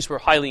the priests were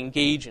highly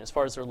engaging as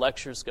far as their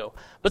lectures go,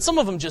 but some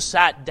of them just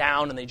sat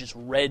down and they just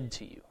read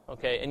to you,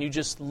 okay, and you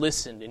just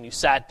listened and you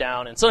sat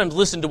down and sometimes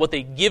listened to what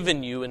they'd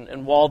given you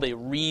and while they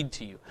read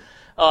to you.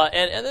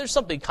 And there's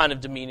something kind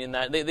of demeaning in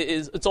that.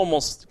 It's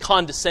almost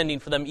condescending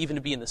for them even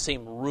to be in the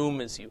same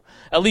room as you.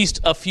 At least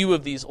a few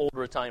of these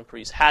older Italian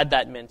priests had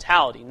that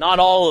mentality. Not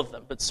all of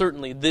them, but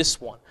certainly this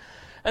one.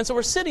 And so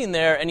we're sitting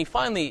there, and he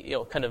finally,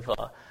 kind of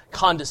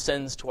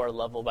condescends to our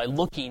level by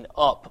looking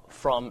up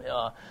from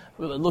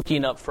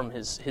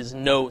his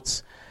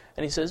notes,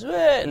 and he says,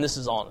 and this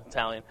is all in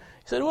Italian.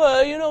 He said,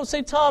 well,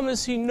 St.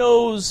 Thomas, he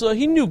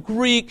knew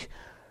Greek,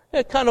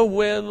 kind of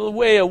the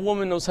way a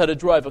woman knows how to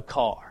drive a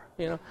car,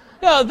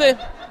 Yeah,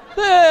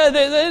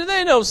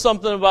 they know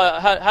something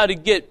about how to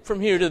get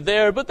from here to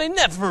there, but they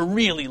never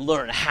really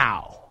learn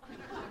how,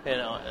 And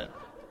I'm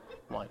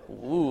like,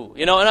 ooh,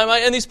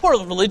 and these poor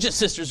religious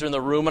sisters are in the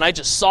room, and I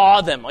just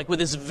saw them, like with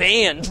this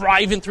van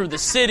driving through the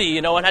city,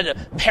 and had to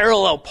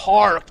parallel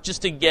park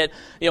just to get,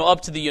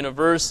 up to the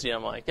university.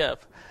 I'm like, yeah.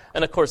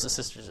 And of course the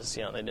sisters just,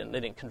 they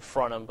didn't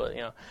confront him, but,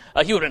 he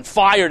would have been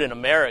fired in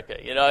America,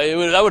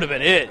 that would have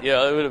been it,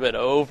 it would have been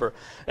over.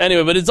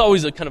 Anyway, but it's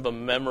always a kind of a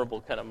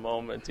memorable kind of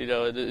moment,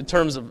 in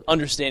terms of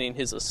understanding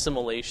his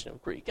assimilation of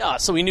Greek.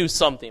 So he knew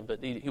something,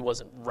 but he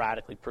wasn't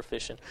radically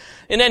proficient.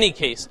 In any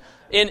case,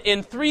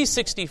 in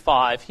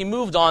 365, he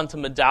moved on to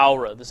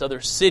Madaura, this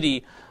other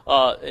city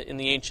in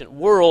the ancient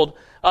world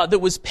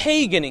that was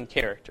pagan in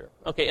character.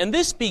 Okay, and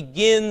this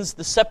begins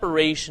the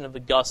separation of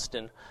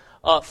Augustine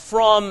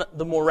from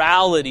the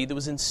morality that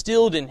was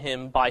instilled in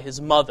him by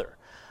his mother.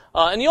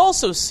 And you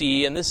also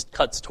see, and this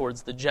cuts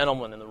towards the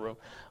gentleman in the room,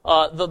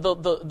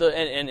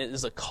 and it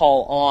is a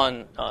call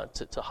on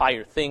to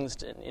higher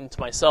things into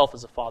myself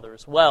as a father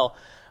as well.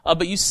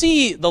 But you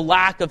see the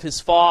lack of his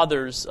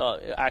father's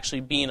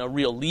actually being a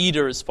real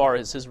leader as far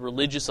as his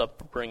religious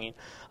upbringing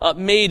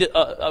made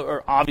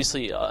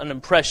obviously an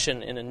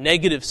impression in a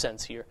negative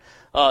sense here,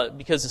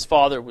 because his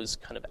father was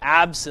kind of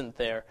absent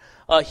there.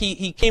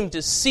 He came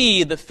to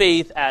see the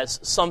faith as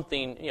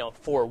something,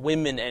 for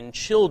women and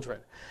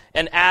children.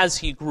 And as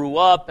he grew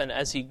up and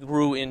as he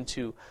grew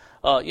into,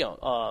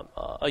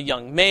 a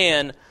young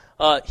man,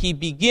 he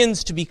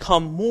begins to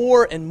become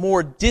more and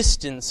more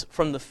distant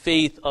from the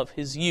faith of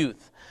his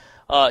youth.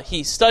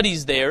 He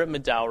studies there at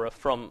Madaura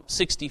from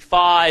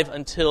 65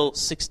 until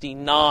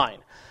 69,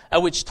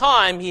 at which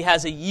time he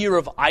has a year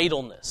of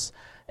idleness.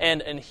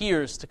 And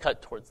here's to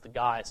cut towards the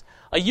guys.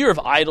 A year of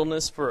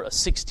idleness for a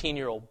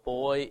 16-year-old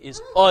boy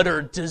is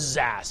utter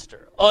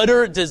disaster.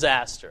 Utter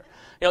disaster.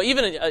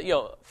 Even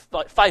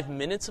 5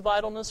 minutes of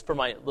idleness for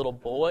my little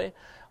boy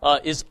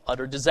is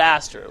utter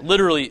disaster.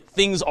 Literally,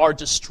 things are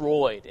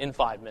destroyed in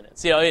 5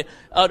 minutes.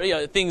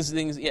 Things.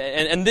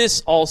 And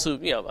this also,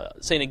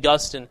 St.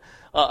 Augustine,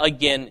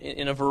 again,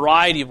 in a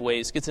variety of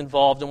ways, gets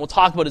involved, and we'll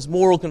talk about his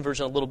moral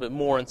conversion a little bit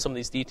more in some of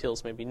these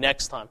details maybe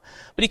next time.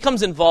 But he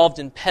comes involved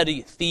in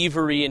petty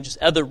thievery and just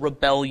other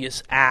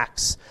rebellious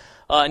acts.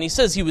 And he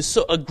says he was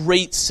a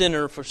great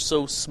sinner for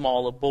so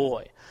small a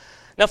boy.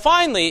 Now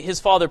finally, his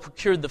father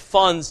procured the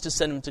funds to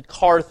send him to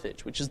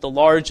Carthage, which is the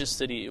largest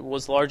city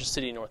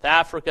in North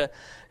Africa.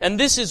 And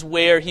this is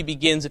where he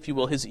begins, if you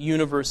will, his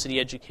university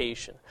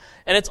education.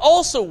 And it's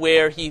also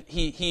where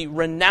he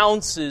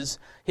renounces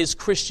his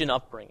Christian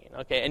upbringing,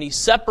 okay? And he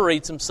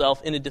separates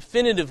himself in a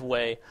definitive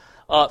way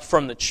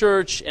from the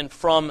church and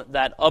from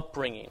that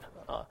upbringing.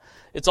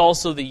 It's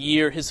also the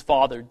year his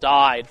father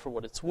died, for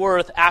what it's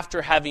worth,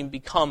 after having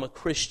become a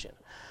Christian.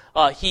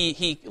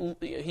 He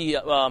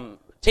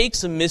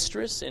takes a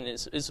mistress in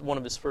is one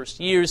of his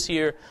first years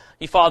here.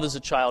 He fathers a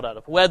child out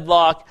of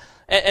wedlock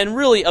and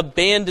really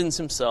abandons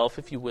himself,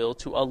 if you will,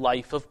 to a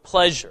life of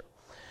pleasure.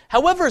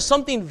 However,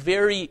 something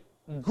very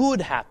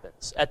good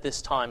happens at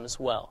this time as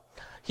well.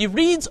 He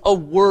reads a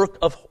work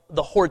of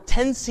the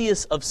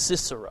Hortensius of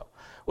Cicero,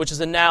 which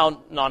is a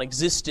now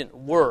non-existent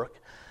work,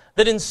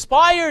 that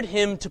inspired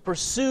him to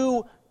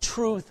pursue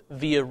truth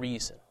via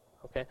reason.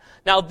 Okay?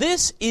 Now,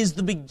 this is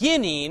the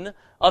beginning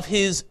of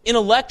his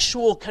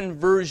intellectual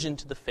conversion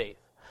to the faith.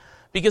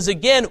 Because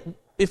again,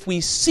 if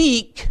we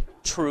seek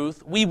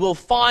truth, we will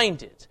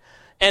find it.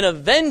 And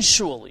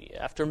eventually,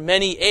 after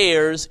many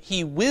errors,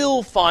 he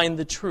will find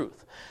the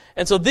truth.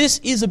 And so this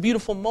is a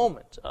beautiful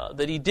moment,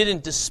 that he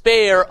didn't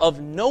despair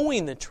of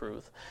knowing the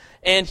truth,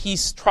 and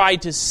he's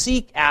tried to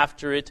seek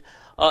after it,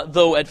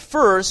 though at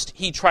first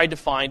he tried to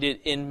find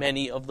it in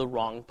many of the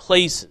wrong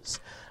places.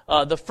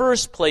 The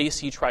first place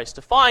he tries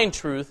to find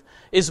truth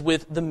is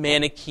with the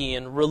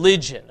Manichaean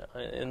religion,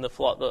 in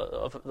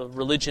the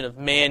religion of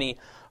Mani,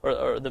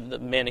 or the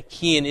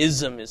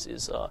Manichaeanism is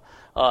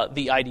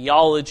the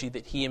ideology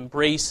that he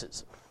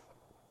embraces.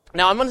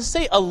 Now, I'm going to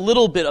say a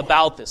little bit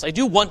about this. I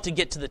do want to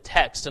get to the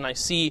text, and I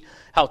see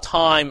how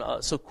time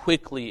so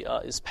quickly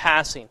is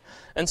passing.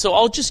 And so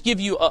I'll just give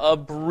you a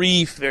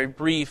brief, very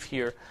brief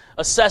here,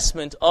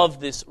 assessment of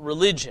this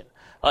religion.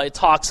 It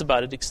talks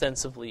about it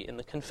extensively in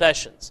the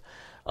Confessions.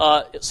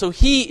 So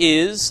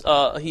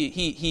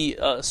he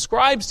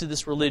ascribes to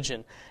this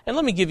religion, and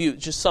let me give you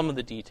just some of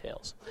the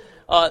details.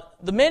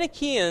 The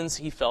Manichaeans,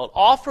 he felt,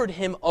 offered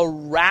him a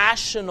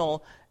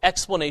rational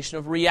explanation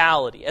of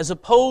reality, as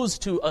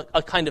opposed to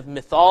a kind of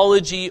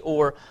mythology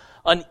or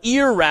an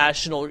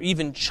irrational or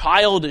even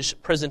childish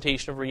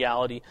presentation of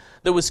reality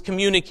that was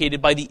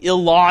communicated by the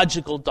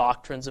illogical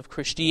doctrines of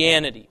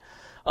Christianity.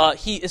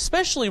 He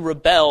especially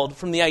rebelled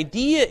from the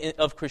idea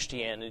of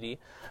Christianity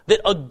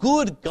that a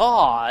good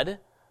God,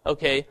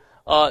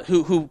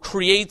 who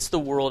creates the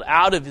world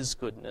out of his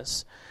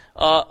goodness,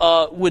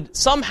 would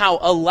somehow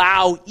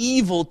allow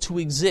evil to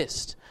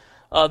exist.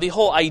 The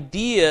whole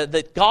idea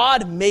that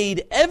God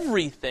made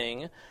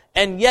everything,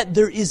 and yet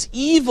there is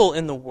evil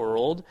in the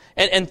world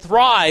and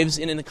thrives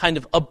in a kind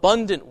of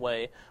abundant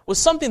way, was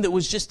something that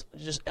was just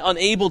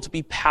unable to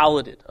be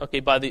palated,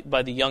 by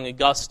the young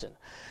Augustine.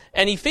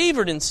 And he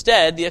favored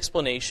instead the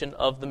explanation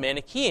of the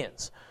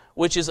Manichaeans,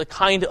 which is a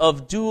kind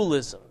of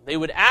dualism. They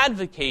would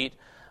advocate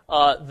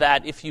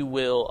that, if you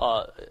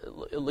will,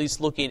 at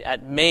least looking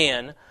at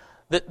man,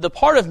 the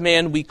part of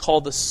man we call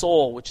the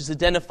soul, which is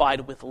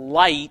identified with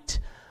light,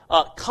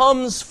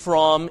 comes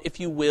from, if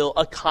you will,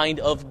 a kind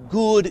of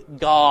good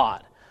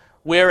God,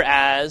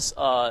 whereas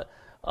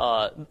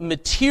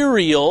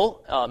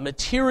material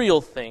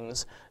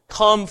things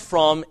come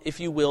from,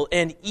 if you will,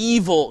 an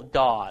evil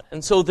God.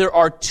 And so there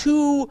are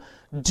two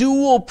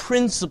dual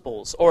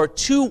principles, or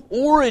two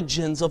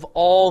origins of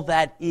all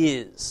that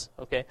is.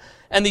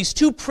 And these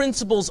two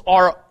principles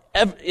are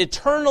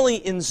eternally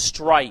in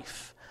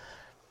strife.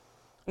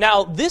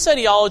 Now, this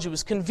ideology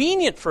was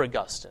convenient for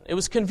Augustine. It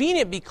was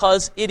convenient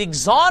because it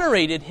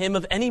exonerated him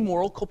of any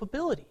moral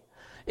culpability.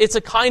 It's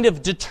a kind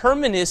of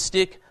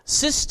deterministic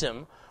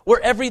system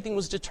where everything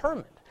was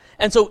determined.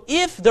 And so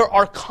if there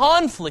are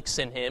conflicts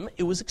in him,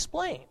 it was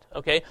explained.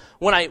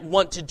 When I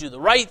want to do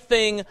the right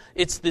thing,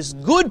 it's this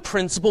good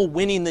principle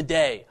winning the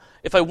day.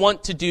 If I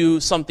want to do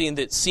something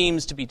that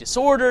seems to be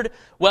disordered,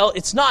 well,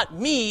 it's not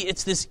me,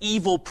 it's this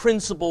evil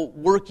principle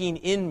working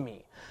in me.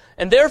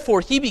 And therefore,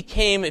 he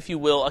became, if you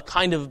will, a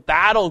kind of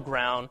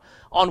battleground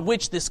on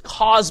which this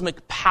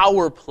cosmic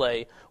power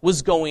play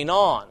was going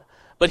on.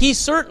 But he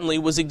certainly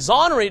was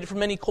exonerated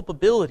from any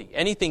culpability.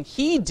 Anything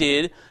he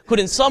did could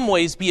in some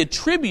ways be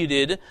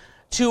attributed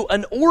to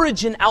an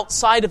origin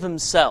outside of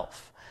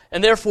himself.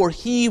 And therefore,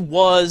 he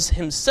was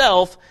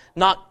himself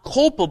not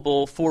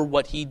culpable for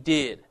what he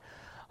did.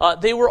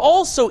 They were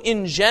also,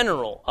 in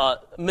general,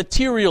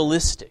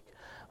 materialistic.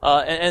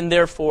 And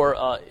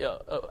therefore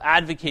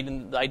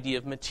advocating the idea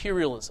of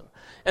materialism.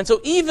 And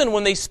so even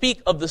when they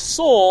speak of the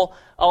soul,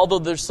 although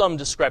there's some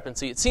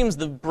discrepancy, it seems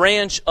the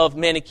branch of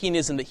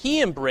Manichaeanism that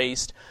he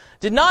embraced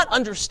did not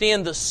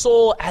understand the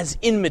soul as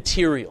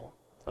immaterial,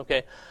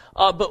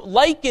 but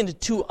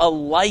likened to a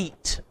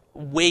light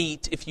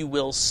weight, if you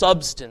will,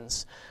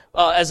 substance,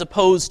 as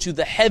opposed to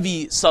the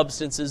heavy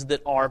substances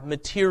that are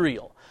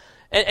material.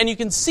 And you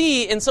can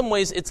see, in some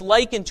ways, it's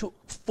likened to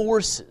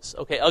forces,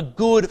 a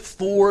good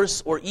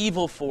force or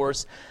evil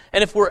force.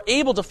 And if we're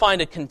able to find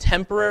a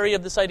contemporary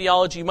of this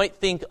ideology, you might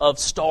think of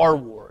Star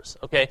Wars,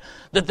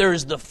 that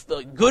there's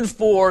the good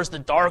force, the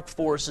dark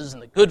forces,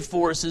 and the good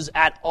forces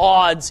at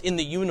odds in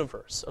the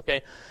universe,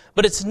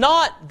 But it's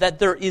not that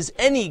there is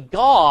any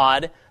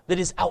God that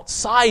is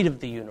outside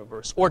of the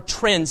universe, or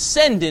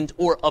transcendent,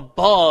 or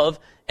above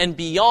and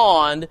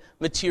beyond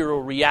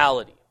material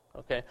reality.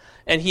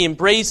 And he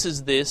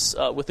embraces this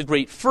with a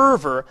great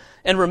fervor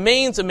and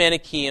remains a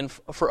Manichaean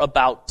for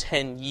about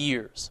 10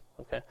 years.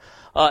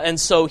 And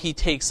so he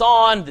takes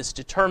on this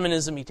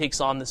determinism, he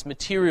takes on this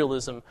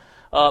materialism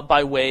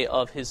by way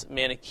of his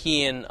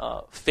Manichaean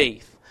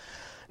faith.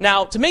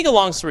 Now, to make a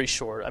long story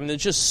short,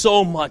 there's just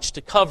so much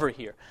to cover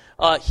here.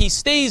 He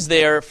stays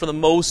there for the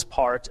most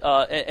part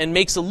and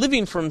makes a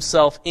living for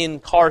himself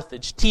in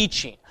Carthage,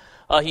 teaching.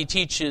 He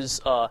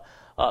teaches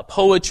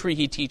poetry,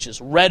 he teaches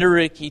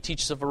rhetoric, he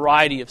teaches a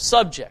variety of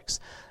subjects.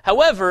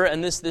 However,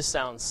 and this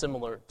sounds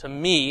similar to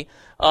me,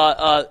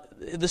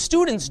 the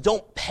students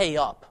don't pay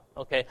up.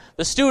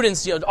 The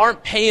students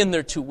aren't paying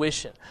their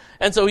tuition,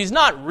 and so he's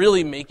not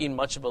really making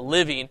much of a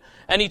living.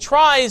 And he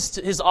tries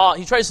to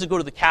go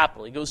to the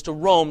capital. He goes to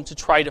Rome to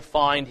try to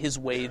find his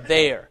way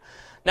there.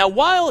 Now,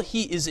 while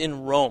he is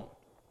in Rome,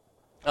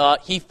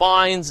 he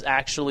finds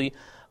actually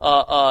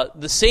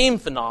the same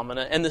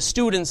phenomena, and the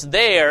students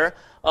there,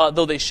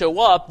 though they show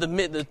up,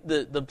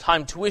 the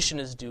time tuition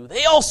is due,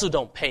 they also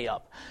don't pay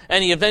up.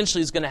 And he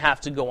eventually is going to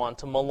have to go on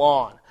to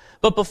Milan.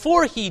 But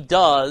before he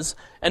does,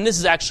 and this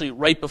is actually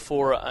right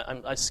before,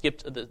 I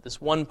skipped this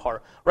one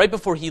part, right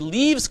before he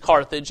leaves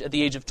Carthage at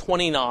the age of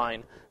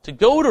 29 to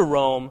go to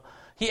Rome,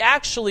 he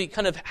actually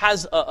kind of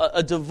has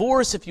a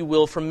divorce, if you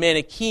will, from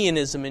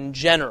Manichaeanism in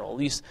general, at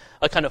least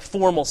a kind of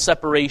formal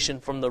separation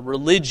from the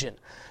religion.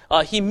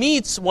 he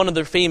meets one of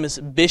their famous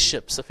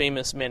bishops, a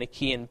famous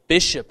Manichaean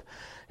bishop,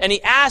 and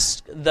he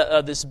asks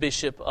this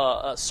bishop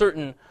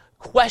certain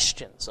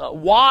questions.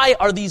 Why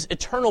are these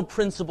eternal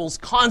principles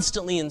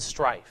constantly in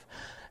strife?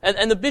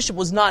 And the bishop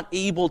was not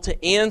able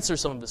to answer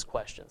some of his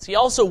questions. He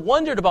also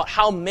wondered about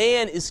how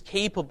man is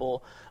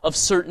capable of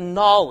certain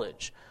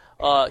knowledge.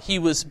 He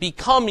was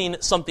becoming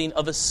something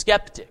of a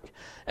skeptic,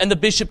 and the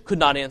bishop could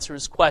not answer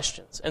his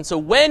questions. And so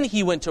when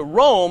he went to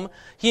Rome,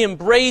 he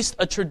embraced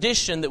a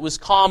tradition that was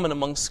common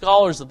among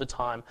scholars of the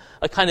time,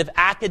 a kind of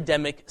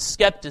academic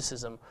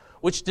skepticism,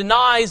 which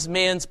denies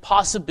man's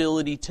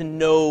possibility to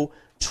know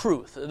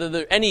truth.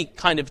 Any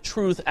kind of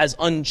truth as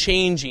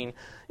unchanging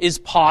is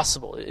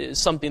possible. It is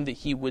something that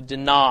he would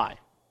deny.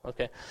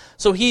 Okay,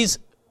 so he's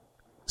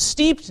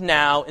steeped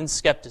now in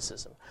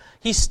skepticism.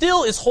 He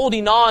still is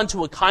holding on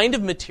to a kind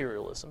of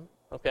materialism,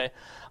 okay,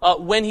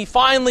 when he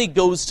finally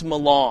goes to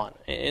Milan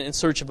in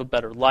search of a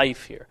better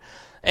life here.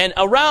 And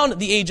around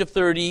the age of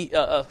 30,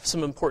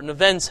 some important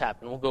events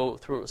happen. We'll go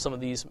through some of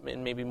these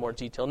in maybe more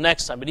detail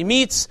next time. But he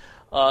meets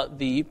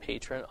the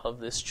patron of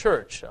this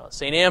church,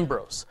 St.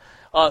 Ambrose,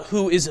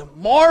 who is a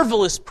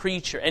marvelous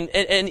preacher.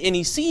 And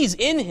he sees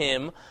in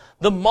him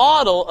the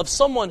model of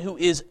someone who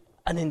is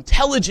an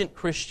intelligent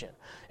Christian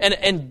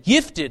and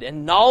gifted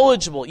and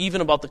knowledgeable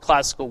even about the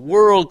classical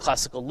world,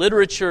 classical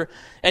literature,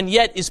 and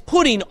yet is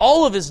putting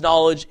all of his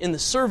knowledge in the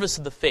service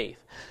of the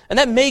faith. And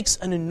that makes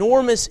an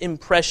enormous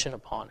impression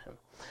upon him.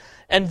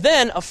 And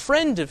then a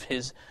friend of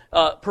his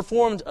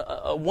performed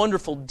a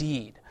wonderful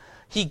deed.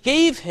 He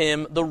gave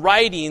him the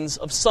writings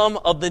of some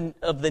of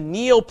the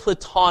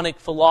Neoplatonic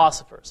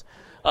philosophers,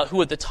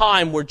 who at the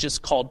time were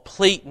just called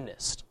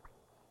Platonists.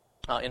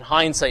 In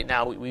hindsight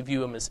now, we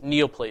view them as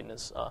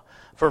Neoplatonists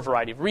for a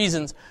variety of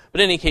reasons.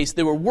 But in any case,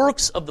 they were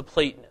works of the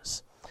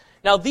Platonists.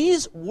 Now,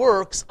 these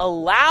works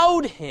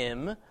allowed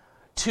him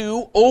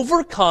to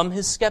overcome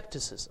his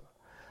skepticism.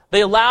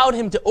 They allowed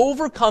him to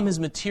overcome his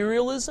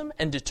materialism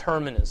and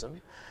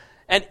determinism,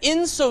 and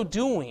in so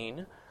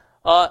doing,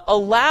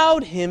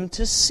 allowed him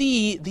to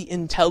see the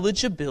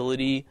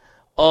intelligibility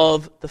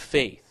of the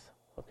faith.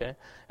 Okay,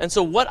 and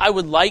so what I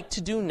would like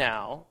to do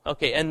now,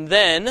 okay, and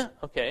then,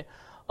 okay,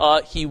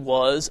 he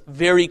was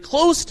very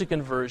close to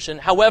conversion.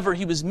 However,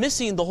 he was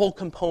missing the whole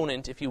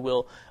component, if you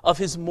will, of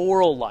his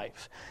moral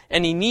life.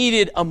 And he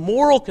needed a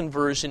moral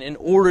conversion in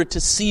order to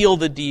seal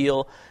the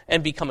deal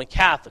and become a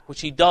Catholic,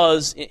 which he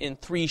does in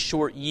 3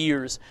 short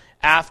years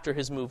after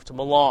his move to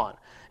Milan.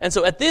 And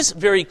so at this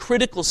very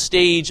critical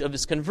stage of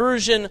his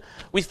conversion,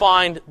 we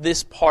find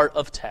this part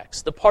of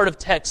text, the part of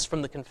text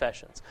from the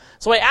Confessions.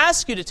 So I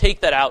ask you to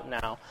take that out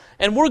now,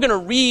 and we're going to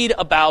read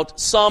about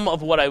some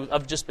of what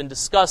I've just been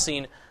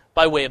discussing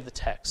by way of the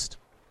text.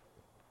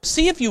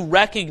 See if you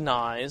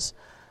recognize,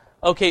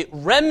 okay,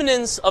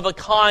 remnants of a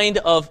kind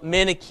of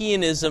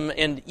Manichaeanism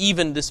and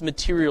even this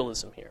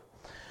materialism here.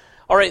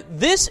 All right,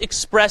 this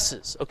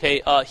expresses,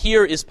 okay,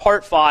 here is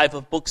part 5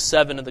 of book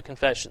 7 of the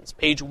Confessions,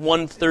 page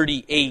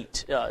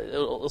 138,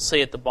 it'll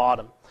say at the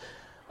bottom.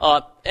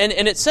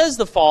 And it says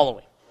the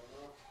following,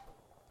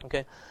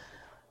 okay,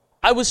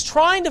 I was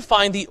trying to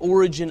find the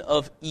origin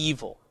of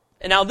evil.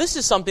 And now this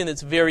is something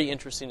that's very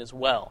interesting as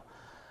well.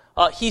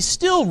 He's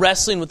still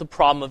wrestling with the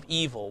problem of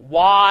evil,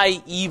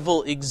 why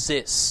evil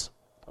exists.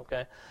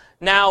 Okay.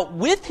 Now,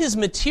 with his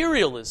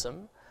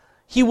materialism,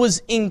 he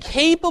was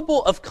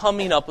incapable of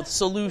coming up with a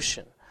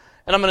solution.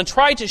 And I'm going to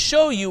try to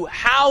show you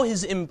how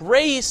his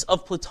embrace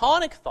of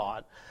Platonic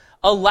thought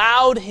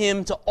allowed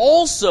him to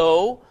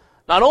also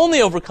not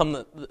only overcome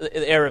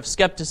the era of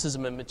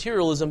skepticism and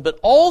materialism, but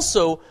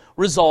also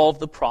resolve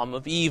the problem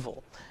of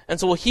evil. And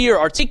so we'll hear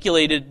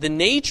articulated the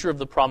nature of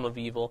the problem of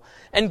evil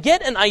and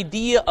get an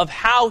idea of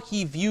how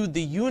he viewed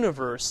the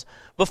universe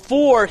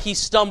before he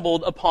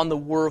stumbled upon the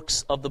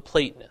works of the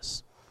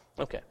Platonists.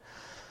 Okay.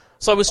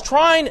 So I was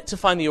trying to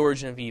find the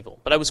origin of evil,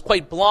 but I was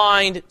quite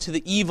blind to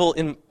the evil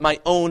in my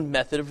own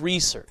method of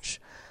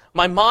research. In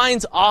my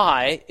mind's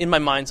eye,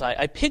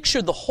 I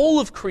pictured the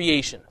whole of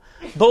creation,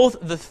 both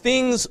the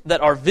things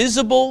that are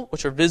visible,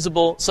 which are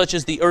visible, such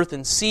as the earth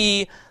and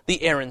sea,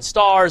 the air and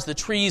stars, the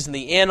trees and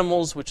the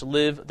animals which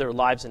live their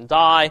lives and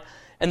die,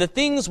 and the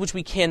things which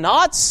we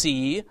cannot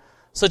see,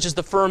 such as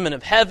the firmament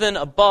of heaven,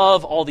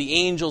 above, all the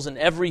angels and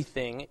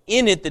everything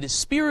in it that is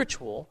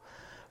spiritual.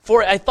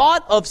 For I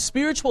thought of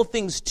spiritual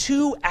things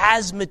too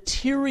as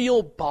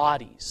material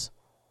bodies.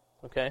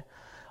 Okay?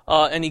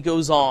 And he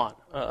goes on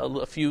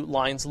a few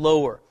lines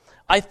lower.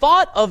 I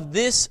thought of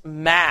this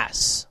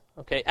mass,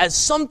 okay, as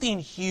something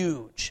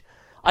huge.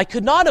 I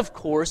could not, of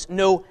course,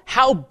 know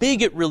how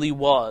big it really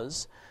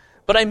was,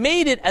 but I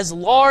made it as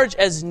large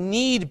as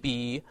need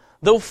be,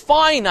 though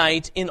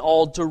finite in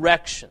all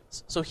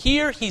directions. So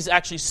here he's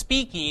actually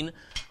speaking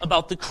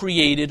about the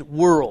created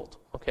world.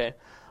 Okay,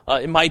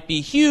 it might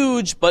be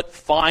huge, but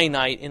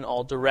finite in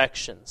all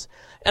directions.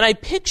 And I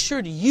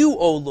pictured you,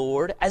 O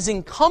Lord, as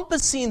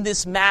encompassing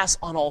this mass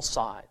on all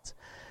sides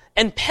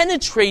and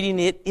penetrating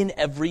it in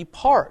every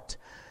part,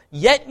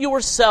 yet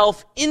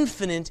yourself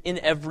infinite in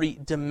every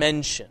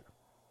dimension.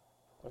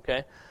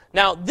 Okay?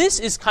 Now, this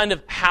is kind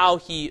of how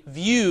he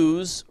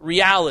views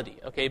reality,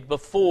 okay,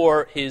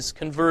 before his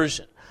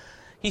conversion.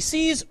 He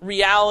sees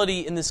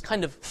reality in this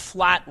kind of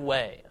flat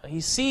way.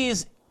 He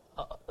sees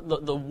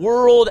the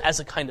world as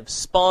a kind of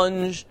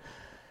sponge,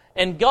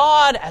 and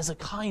God as a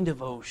kind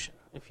of ocean,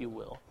 if you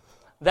will,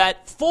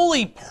 that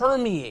fully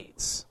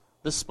permeates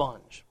the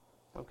sponge,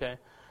 okay?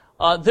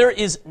 There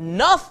is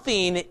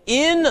nothing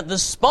in the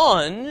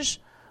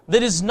sponge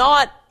that is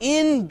not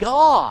in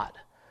God.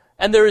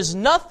 And there is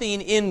nothing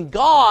in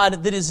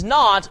God that is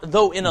not,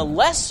 though in a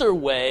lesser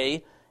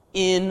way,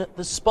 in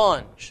the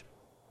sponge.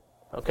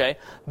 Okay?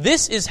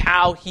 This is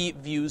how he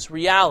views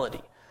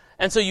reality.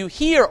 And so you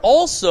hear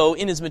also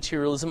in his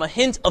materialism a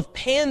hint of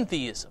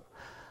pantheism.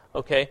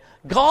 Okay?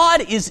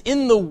 God is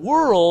in the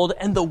world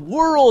and the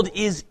world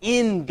is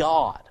in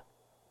God.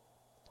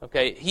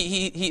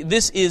 Okay?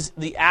 This is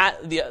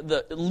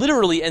the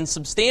literally and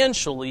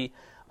substantially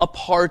a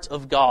part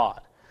of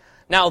God.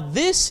 Now,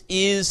 this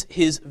is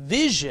his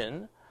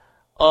vision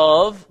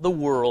of the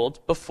world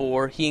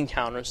before he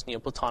encounters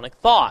Neoplatonic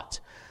thought.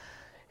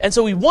 And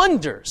so he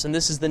wonders, and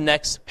this is the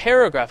next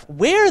paragraph,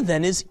 where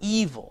then is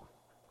evil?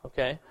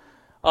 Okay?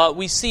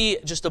 We see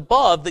just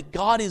above that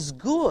God is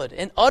good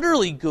and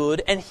utterly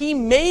good, and he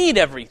made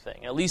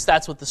everything. At least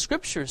that's what the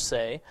scriptures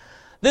say.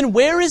 Then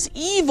where is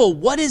evil?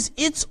 What is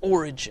its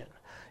origin?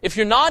 If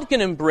you're not going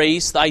to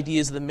embrace the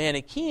ideas of the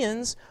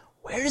Manichaeans,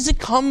 where does it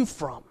come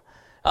from?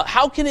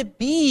 How can it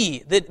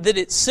be that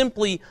it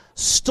simply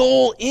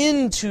stole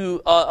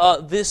into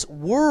this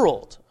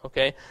world?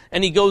 Okay,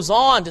 and he goes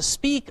on to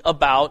speak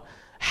about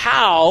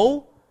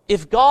how,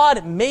 if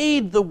God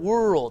made the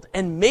world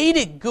and made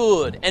it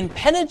good and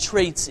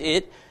penetrates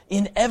it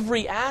in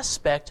every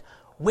aspect,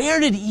 where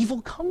did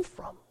evil come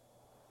from?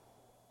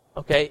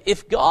 Okay,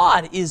 if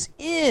God is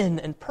in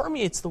and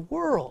permeates the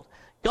world,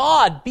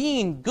 God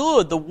being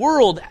good, the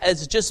world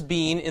as just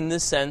being, in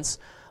this sense,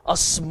 a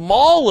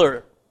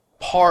smaller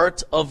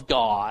part of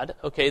God,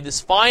 okay,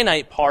 this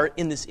finite part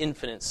in this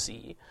infinite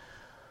sea,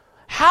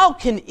 how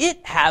can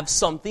it have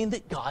something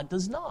that God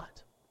does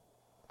not?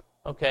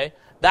 Okay,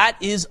 that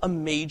is a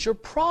major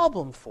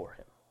problem for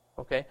him.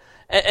 Okay,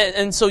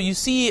 and so you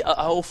see,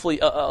 hopefully,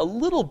 a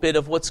little bit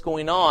of what's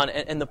going on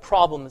and the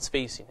problem that's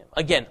facing him.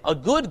 Again, a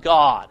good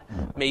God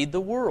made the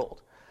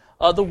world.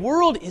 The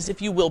world is,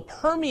 if you will,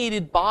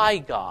 permeated by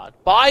God,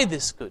 by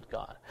this good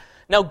God.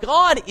 Now,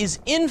 God is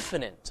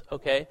infinite,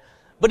 okay?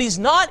 But he's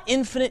not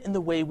infinite in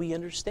the way we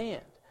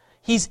understand.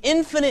 He's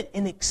infinite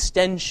in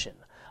extension,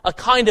 a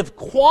kind of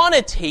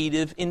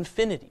quantitative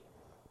infinity.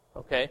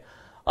 Okay?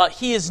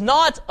 He is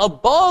not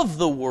above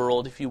the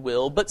world, if you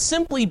will, but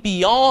simply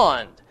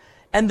beyond.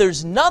 And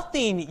there's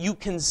nothing you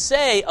can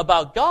say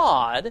about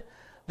God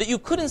that you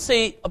couldn't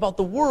say about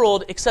the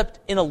world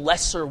except in a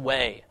lesser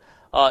way.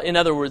 In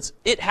other words,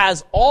 it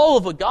has all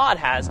of what God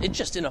has, it's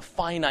just in a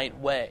finite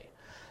way.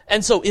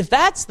 And so if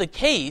that's the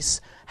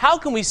case, how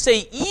can we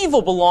say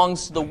evil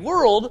belongs to the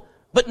world,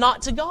 but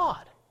not to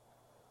God?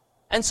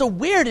 And so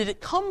where did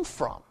it come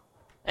from?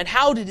 And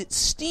how did it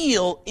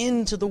steal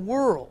into the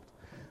world?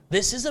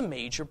 This is a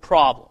major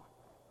problem.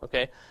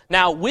 Okay?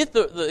 Now, with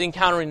the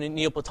encountering the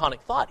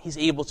Neoplatonic thought, he's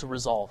able to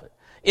resolve it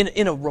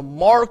in a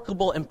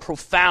remarkable and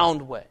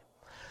profound way.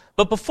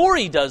 But before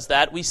he does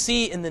that, we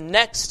see in the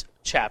next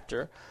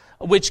chapter,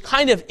 which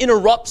kind of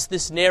interrupts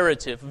this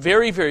narrative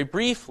very, very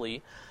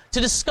briefly,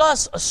 to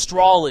discuss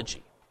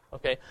astrology.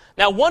 Okay?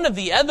 Now, one of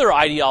the other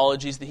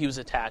ideologies that he was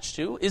attached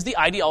to is the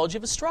ideology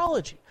of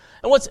astrology.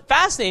 And what's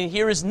fascinating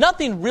here is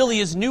nothing really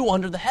is new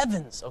under the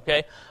heavens.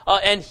 Okay?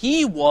 And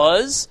he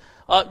was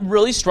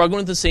really struggling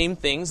with the same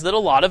things that a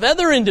lot of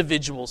other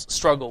individuals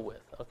struggle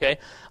with. Okay?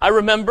 I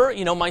remember,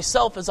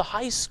 myself as a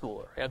high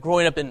schooler,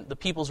 growing up in the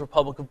People's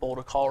Republic of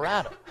Boulder,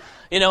 Colorado.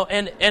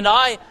 And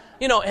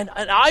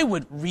I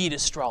would read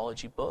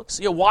astrology books.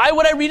 Why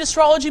would I read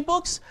astrology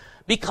books?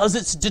 Because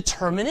it's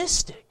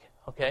deterministic,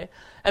 okay?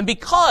 And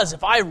because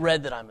if I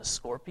read that I'm a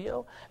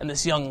Scorpio, and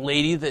this young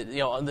lady that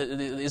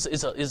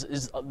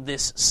is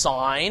this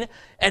sign,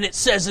 and it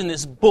says in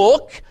this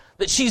book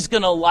that she's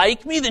going to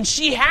like me, then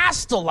she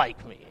has to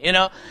like me,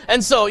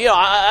 And so,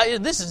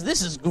 this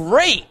is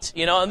great,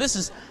 and this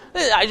is.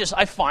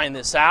 I find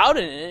this out,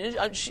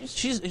 and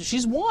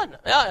she's won.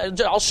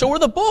 I'll show her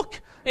the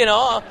book,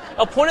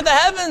 I'll point at the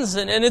heavens,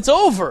 and it's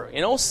over,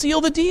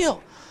 seal the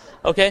deal,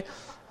 okay?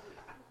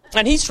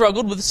 And he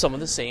struggled with some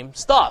of the same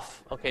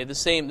stuff, okay, the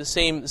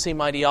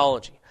same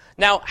ideology.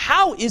 Now,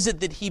 how is it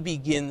that he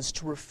begins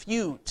to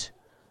refute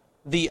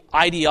the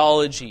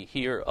ideology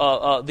here,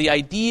 the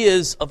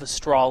ideas of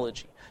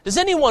astrology? Does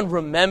anyone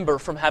remember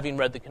from having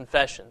read the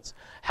Confessions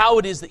how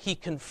it is that he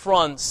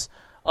confronts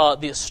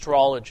the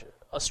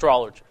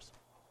astrologers?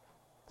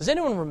 Does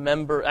anyone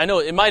remember? I know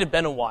it might have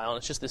been a while, and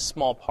it's just this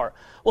small part.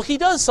 Well, he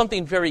does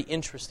something very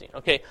interesting,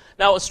 okay?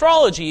 Now,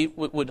 astrology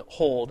would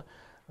hold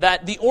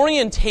that the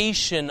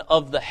orientation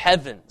of the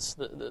heavens,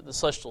 the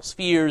celestial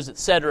spheres,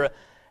 etc.,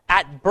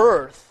 at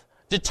birth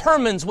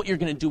determines what you're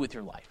going to do with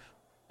your life,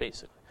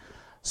 basically.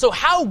 So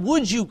how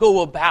would you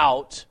go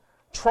about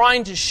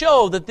trying to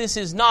show that this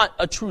is not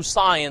a true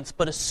science,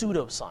 but a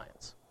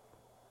pseudoscience?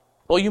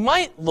 Well, you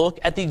might look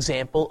at the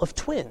example of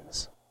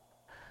twins.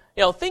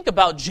 Think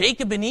about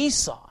Jacob and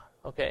Esau,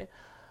 okay?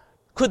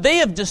 Could they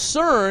have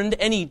discerned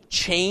any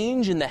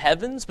change in the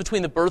heavens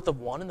between the birth of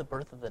one and the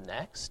birth of the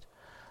next?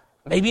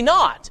 Maybe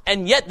not.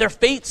 And yet their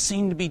fates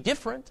seem to be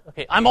different.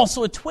 Okay, I'm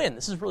also a twin.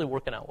 This is really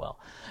working out well.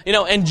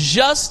 And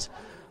just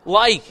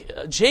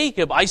like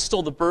Jacob, I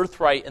stole the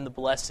birthright and the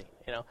blessing,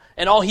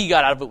 and all he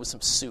got out of it was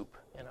some soup.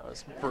 It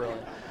was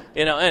brilliant.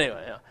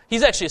 Anyway,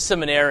 he's actually a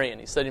seminarian.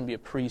 He's studying to be a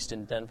priest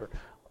in Denver.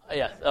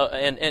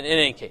 And in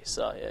any case,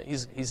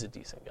 he's a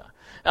decent guy.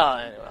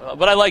 Anyway,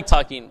 but I like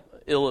talking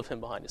ill of him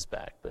behind his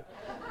back. But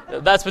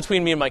that's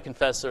between me and my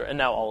confessor, and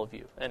now all of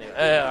you. Anyway,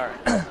 all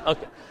right.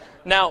 Okay.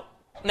 Now,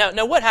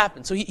 what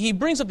happened? So he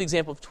brings up the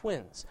example of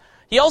twins.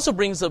 He also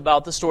brings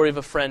about the story of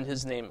a friend.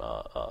 His name,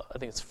 I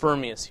think it's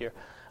Firmius here,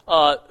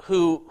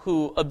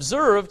 who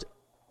observed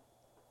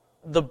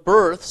the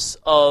births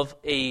of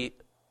a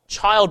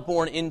child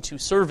born into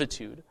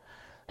servitude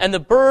and the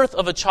birth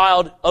of a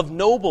child of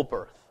noble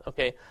birth,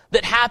 okay,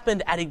 that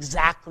happened at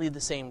exactly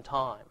the same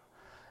time.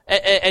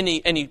 And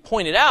he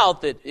pointed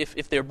out that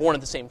if they're born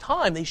at the same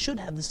time, they should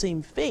have the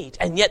same fate,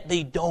 and yet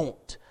they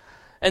don't.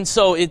 And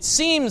so it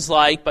seems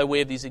like, by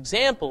way of these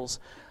examples,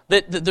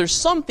 that there's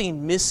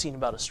something missing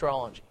about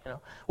astrology,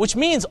 which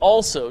means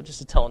also, just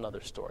to tell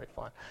another story,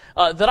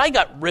 that I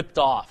got ripped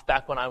off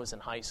back when I was in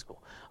high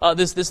school.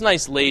 This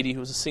nice lady who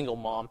was a single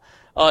mom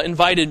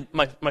invited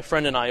my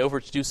friend and I over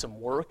to do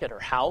some work at her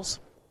house,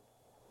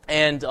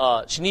 and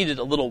she needed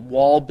a little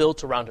wall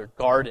built around her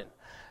garden.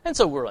 And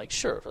so we're like,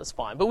 sure, that's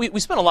fine. But we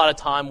spent a lot of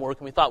time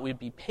working. We thought we'd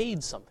be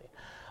paid something.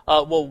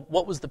 Well,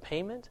 what was the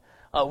payment?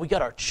 We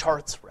got our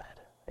charts read.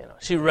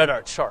 She read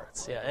our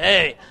charts. Yeah,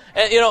 hey,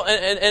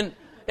 and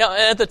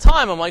at the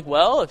time I'm like,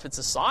 well, if it's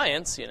a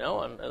science,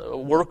 a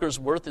worker's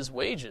worth his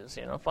wages,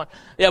 fine.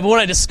 Yeah, but when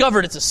I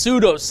discovered it's a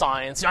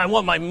pseudoscience, I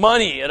want my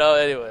money,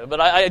 anyway.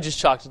 But I just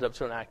chalked it up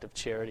to an act of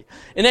charity.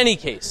 In any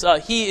case,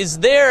 he is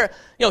there.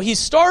 He's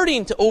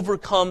starting to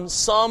overcome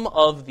some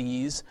of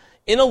these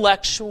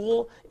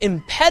intellectual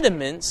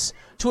impediments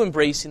to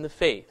embracing the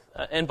faith.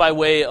 And by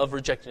way of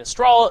rejecting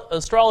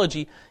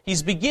astrology,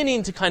 he's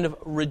beginning to kind of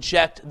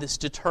reject this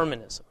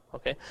determinism.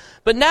 Okay,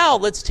 but now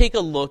let's take a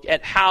look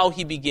at how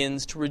he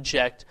begins to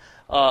reject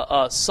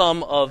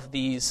some of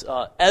these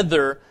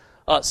other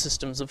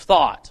systems of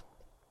thought.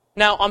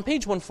 Now, on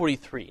page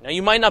 143, now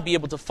you might not be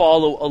able to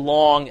follow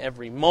along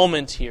every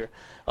moment here.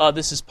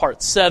 This is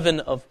part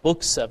 7 of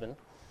book 7.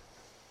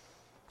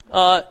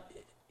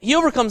 He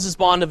overcomes his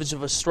bondage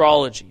of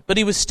astrology, but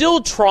he was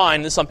still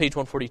trying, this is on page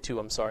 142,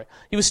 I'm sorry,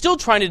 he was still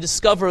trying to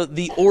discover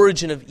the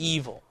origin of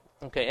evil,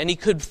 okay, and he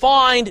could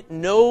find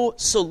no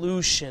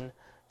solution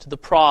to the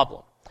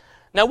problem.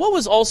 Now, what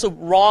was also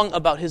wrong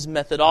about his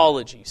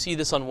methodology? You see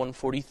this on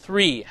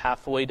 143,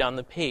 halfway down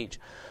the page.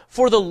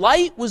 For the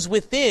light was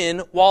within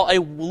while I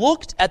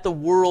looked at the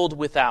world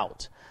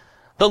without.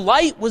 The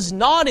light was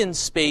not in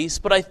space,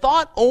 but I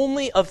thought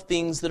only of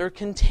things that are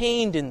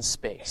contained in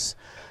space.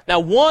 Now,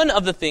 one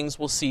of the things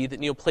we'll see that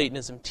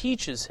Neoplatonism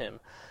teaches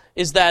him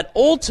is that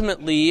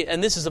ultimately,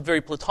 and this is a very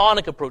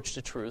Platonic approach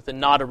to truth and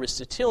not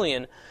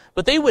Aristotelian,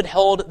 but they would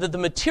hold that the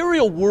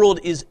material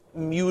world is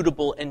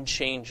mutable and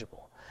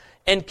changeable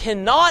and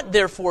cannot,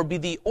 therefore, be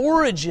the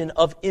origin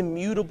of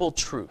immutable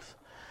truth.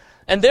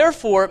 And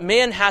therefore,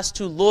 man has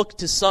to look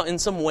to in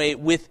some way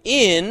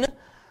within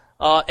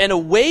and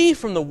away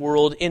from the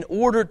world in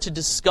order to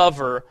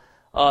discover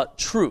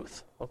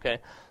truth. Okay?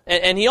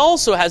 And he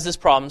also has this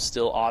problem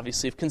still,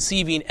 obviously, of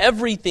conceiving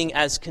everything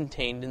as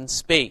contained in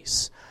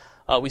space.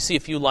 We see a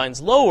few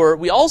lines lower,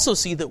 we also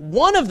see that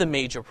one of the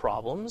major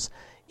problems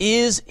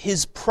is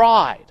his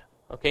pride.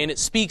 Okay, and it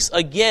speaks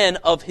again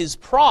of his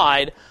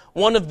pride,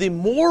 one of the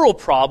moral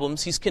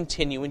problems he's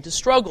continuing to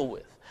struggle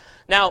with.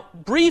 Now,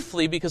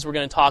 briefly, because we're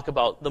going to talk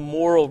about the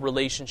moral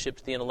relationship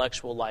to the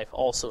intellectual life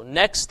also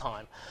next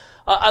time,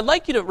 I'd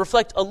like you to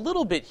reflect a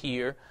little bit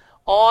here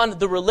on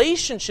the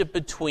relationship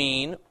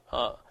between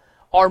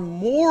our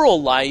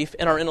moral life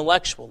and our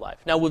intellectual life.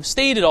 Now, we've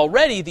stated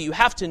already that you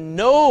have to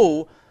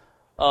know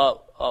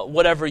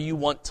whatever you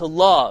want to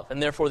love,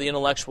 and therefore the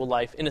intellectual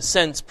life, in a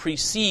sense,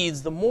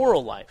 precedes the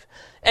moral life.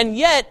 And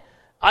yet,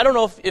 I don't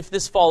know if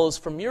this follows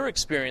from your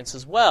experience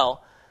as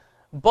well,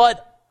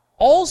 but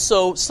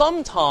also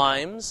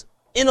sometimes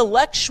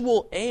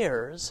intellectual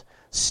errors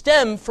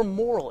stem from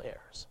moral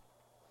errors.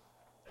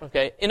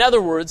 Okay. In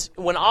other words,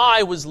 when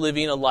I was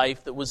living a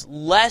life that was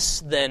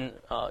less than,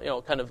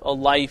 kind of a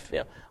life,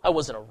 I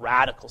wasn't a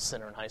radical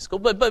sinner in high school,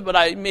 but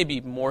I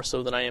maybe more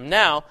so than I am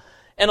now.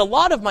 And a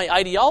lot of my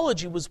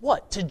ideology was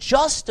what? To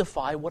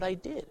justify what I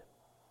did.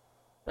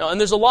 Now, and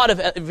there's a lot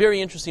of very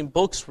interesting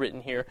books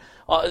written here,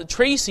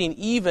 tracing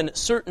even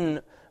certain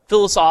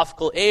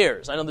philosophical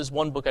errors. I know there's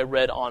one book I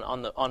read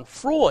on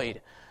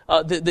Freud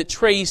that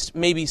traced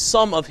maybe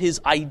some of his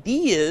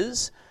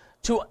ideas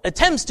to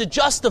attempts to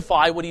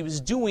justify what he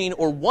was doing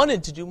or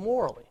wanted to do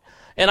morally.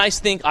 And I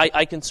think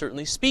I can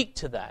certainly speak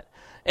to that.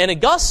 And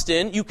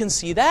Augustine, you can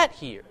see that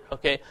here.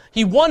 Okay,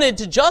 he wanted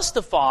to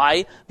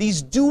justify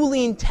these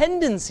dueling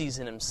tendencies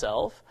in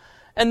himself,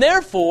 and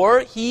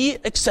therefore he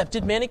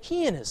accepted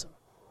Manichaeanism.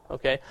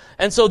 Okay?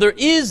 And so there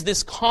is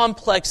this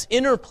complex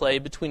interplay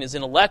between his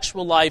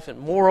intellectual life and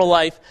moral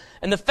life,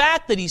 and the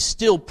fact that he's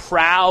still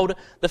proud,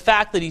 the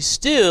fact that he's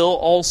still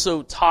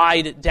also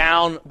tied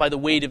down by the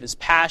weight of his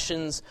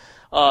passions,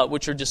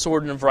 which are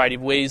disordered in a variety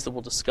of ways that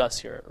we'll discuss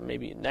here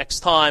maybe next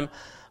time.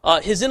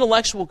 His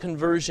intellectual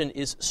conversion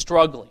is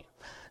struggling.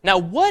 Now,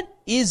 what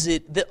is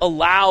it that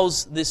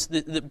allows this,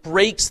 that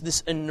breaks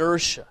this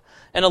inertia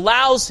and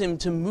allows him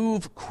to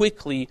move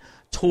quickly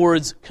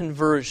towards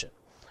conversion?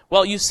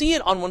 Well, you see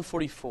it on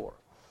 144.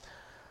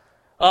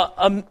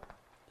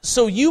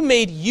 So you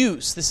made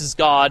use, this is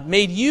God,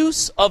 made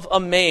use of a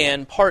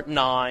man, part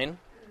 9,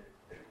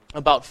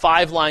 about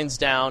 5 lines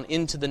down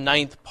into the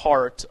 9th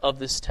part of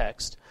this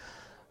text.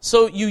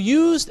 So you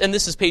used, and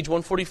this is page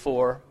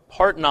 144,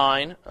 part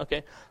 9,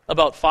 okay,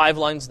 about 5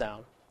 lines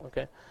down,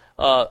 okay,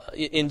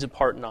 into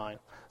part 9.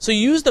 So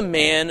you used a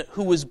man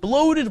who was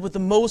bloated with the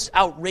most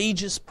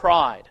outrageous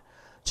pride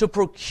to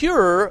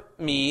procure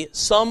me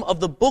some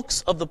of the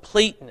books of the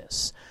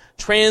Platonists,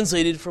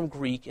 translated from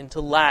Greek into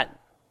Latin.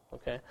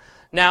 Okay?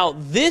 Now,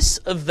 this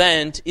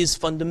event is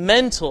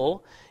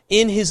fundamental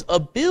in his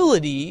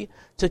ability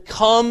to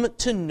come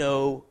to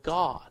know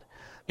God.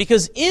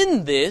 Because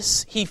in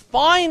this, he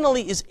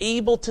finally is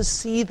able to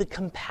see the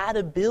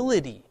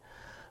compatibility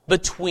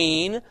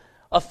between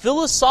a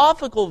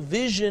philosophical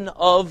vision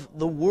of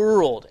the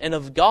world and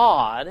of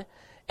God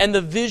and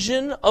the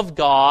vision of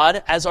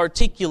God as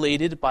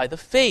articulated by the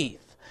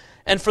faith.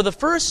 And for the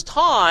first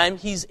time,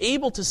 he's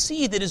able to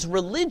see that his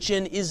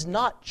religion is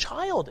not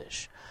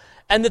childish,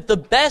 and that the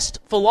best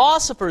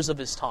philosophers of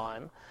his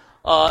time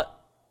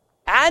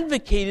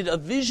advocated a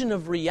vision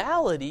of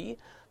reality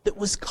that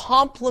was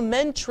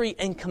complementary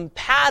and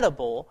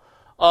compatible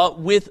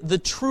with the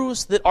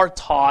truths that are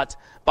taught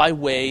by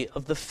way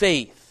of the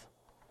faith.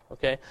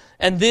 Okay?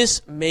 And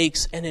this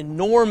makes an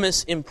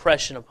enormous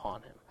impression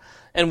upon him.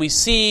 And we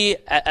see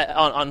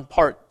in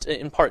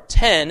part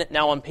 10,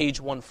 now on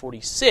page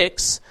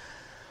 146,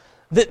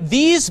 that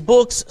these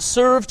books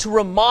serve to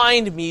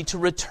remind me to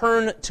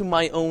return to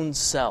my own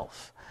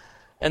self.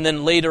 And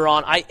then later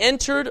on, I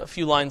entered, a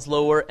few lines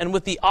lower, and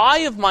with the eye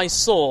of my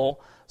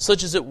soul,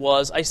 such as it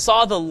was, I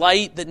saw the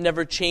light that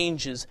never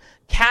changes,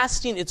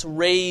 casting its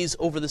rays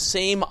over the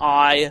same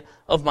eye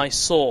of my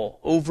soul,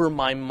 over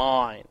my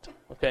mind.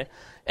 Okay?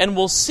 And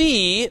we'll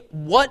see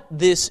what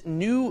this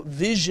new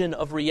vision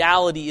of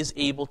reality is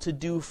able to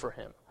do for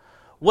him.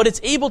 What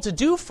it's able to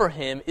do for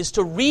him is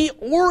to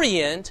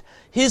reorient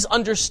his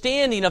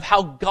understanding of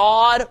how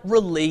God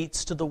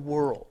relates to the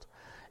world.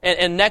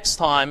 And next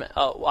time,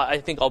 I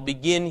think I'll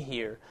begin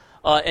here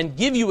and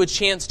give you a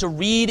chance to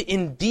read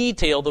in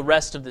detail the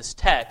rest of this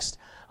text.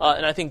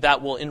 And I think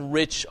that will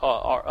enrich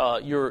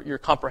your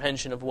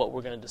comprehension of what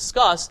we're going to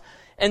discuss.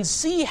 And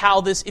see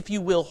how this, if you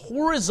will,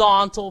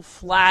 horizontal,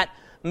 flat,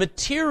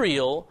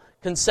 material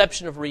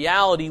conception of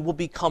reality will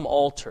become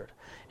altered.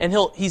 And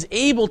he's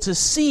able to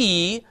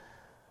see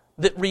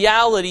that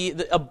reality,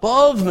 that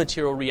above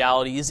material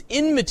reality, is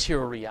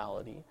immaterial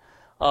reality.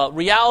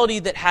 Reality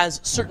that has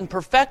certain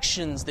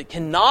perfections that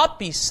cannot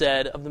be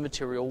said of the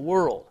material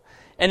world.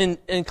 And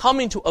in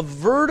coming to a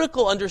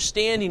vertical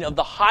understanding of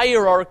the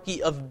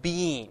hierarchy of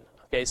being,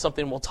 okay,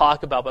 something we'll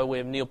talk about by way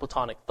of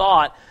Neoplatonic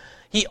thought,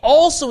 he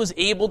also is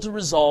able to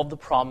resolve the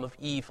problem of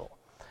evil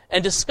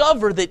and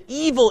discover that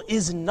evil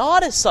is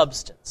not a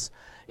substance.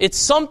 It's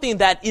something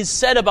that is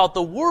said about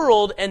the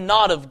world and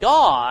not of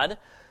God,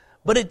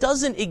 but it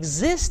doesn't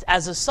exist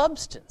as a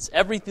substance.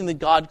 Everything that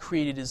God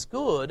created is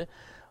good,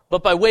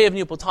 but by way of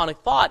Neoplatonic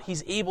thought,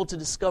 he's able to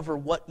discover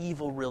what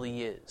evil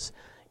really is.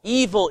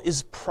 Evil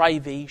is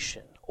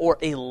privation or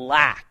a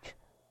lack.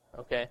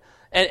 Okay?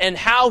 And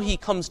how he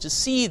comes to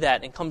see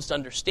that and comes to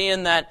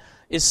understand that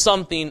is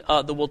something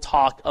that we'll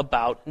talk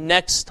about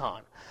next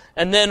time.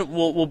 And then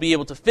we'll be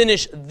able to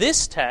finish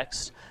this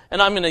text,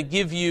 and I'm going to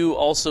give you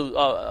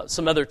also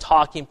some other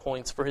talking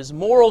points for his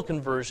moral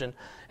conversion,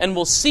 and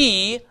we'll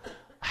see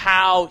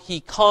how he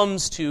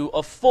comes to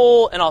a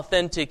full and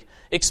authentic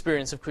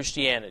experience of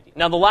Christianity.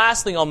 Now, the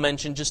last thing I'll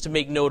mention, just to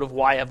make note of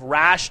why I have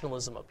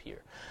rationalism up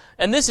here,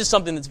 and this is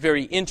something that's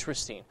very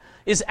interesting,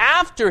 is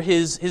after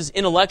his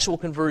intellectual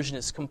conversion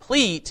is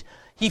complete,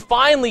 he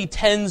finally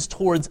tends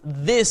towards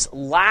this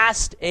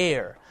last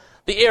error,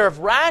 the error of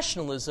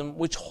rationalism,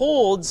 which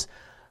holds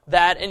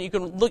that, and you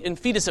can look in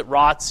Fides et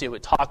Ratio,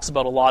 it talks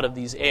about a lot of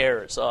these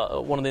errors,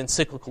 one of the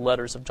encyclical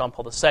letters of John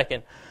Paul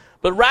II.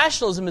 But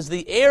rationalism is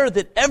the error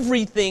that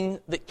everything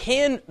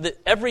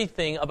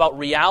about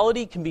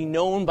reality can be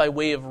known by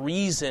way of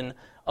reason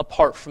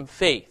apart from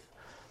faith.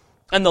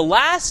 And the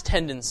last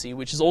tendency,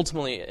 which is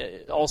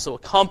ultimately also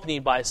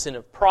accompanied by a sin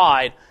of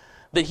pride,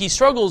 that he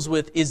struggles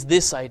with is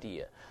this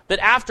idea, that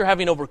after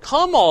having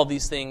overcome all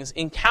these things,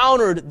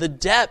 encountered the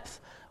depth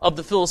of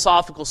the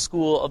philosophical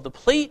school of the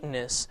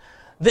Platonists,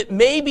 that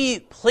maybe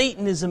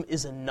Platonism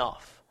is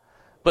enough.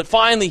 But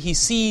finally he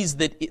sees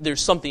that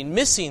there's something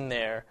missing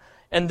there,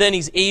 and then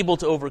he's able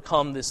to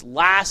overcome this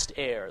last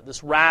error,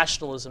 this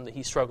rationalism that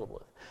he struggled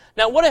with.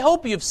 Now, what I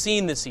hope you've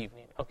seen this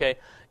evening, okay,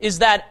 is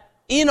that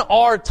in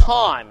our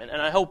time,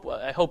 and I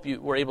hope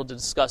you were able to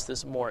discuss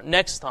this more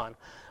next time,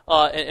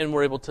 and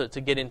we're able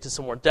to get into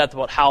some more depth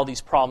about how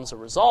these problems are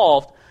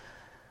resolved,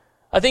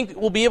 I think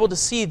we'll be able to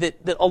see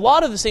that a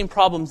lot of the same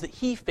problems that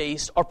he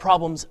faced are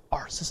problems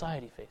our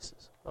society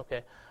faces.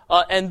 Okay,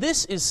 and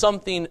this is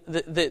something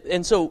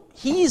and so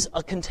he's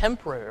a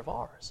contemporary of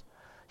ours.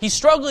 He's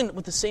struggling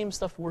with the same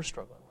stuff we're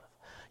struggling with.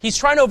 He's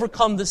trying to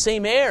overcome the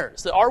same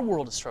errors that our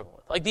world is struggling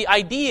with, like the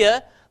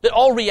idea that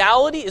all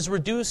reality is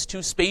reduced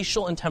to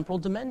spatial and temporal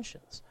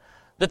dimensions,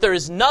 that there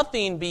is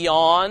nothing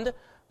beyond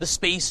the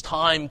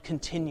space-time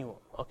continuum.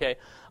 Okay,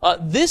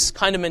 this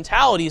kind of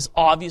mentality is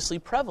obviously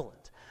prevalent.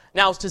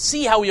 Now, to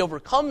see how he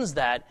overcomes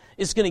that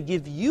is going to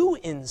give you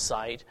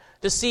insight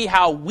to see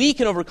how we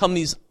can overcome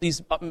these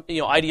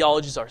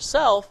ideologies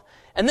ourselves,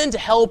 and then to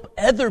help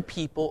other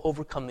people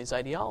overcome these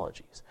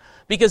ideologies.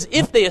 Because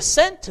if they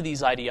assent to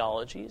these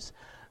ideologies,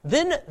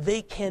 then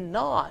they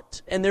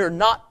cannot, and they're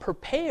not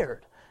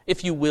prepared,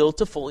 if you will,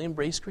 to fully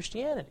embrace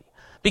Christianity.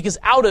 Because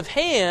out of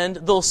hand,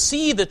 they'll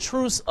see the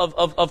truths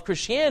of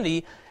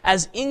Christianity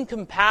as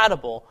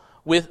incompatible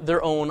with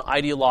their own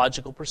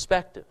ideological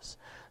perspectives.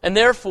 And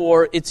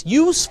therefore, it's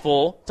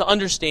useful to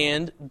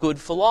understand good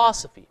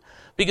philosophy.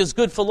 Because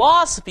good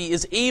philosophy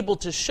is able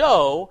to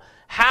show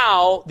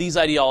how these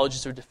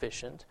ideologies are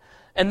deficient,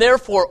 and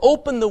therefore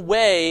open the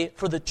way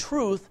for the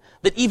truth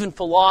that even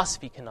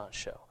philosophy cannot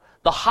show.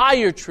 The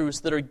higher truths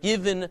that are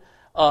given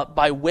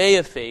by way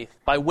of faith,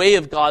 by way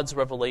of God's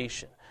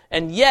revelation,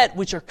 and yet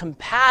which are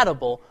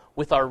compatible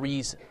with our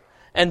reason.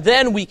 And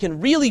then we can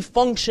really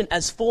function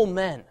as full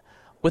men,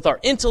 with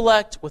our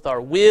intellect, with our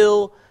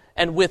will,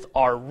 and with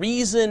our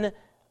reason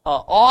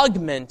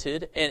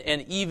augmented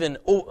and even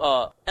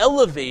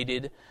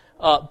elevated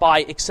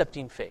by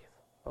accepting faith.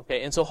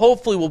 Okay, and so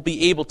hopefully we'll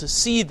be able to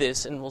see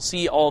this, and we'll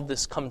see all of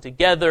this come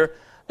together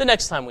the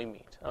next time we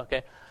meet.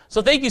 Okay,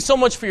 so thank you so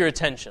much for your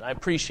attention. I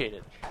appreciate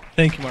it.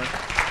 Thank you, Mark.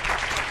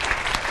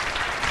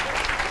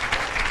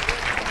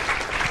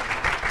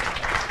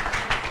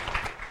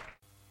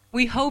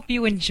 We hope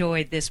you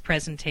enjoyed this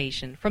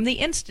presentation from the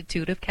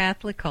Institute of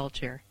Catholic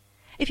Culture.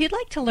 If you'd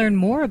like to learn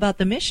more about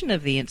the mission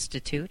of the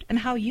Institute and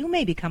how you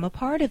may become a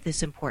part of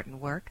this important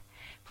work,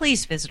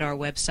 please visit our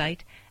website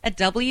at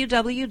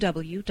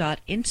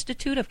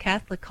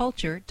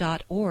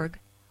www.instituteofcatholicculture.org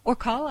or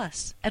call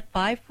us at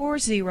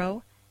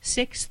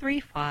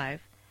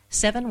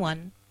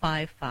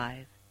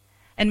 540-635-7155.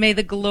 And may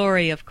the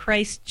glory of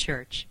Christ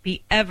Church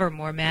be ever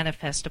more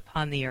manifest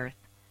upon the earth.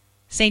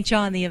 St.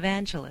 John the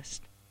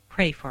Evangelist,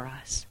 pray for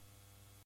us.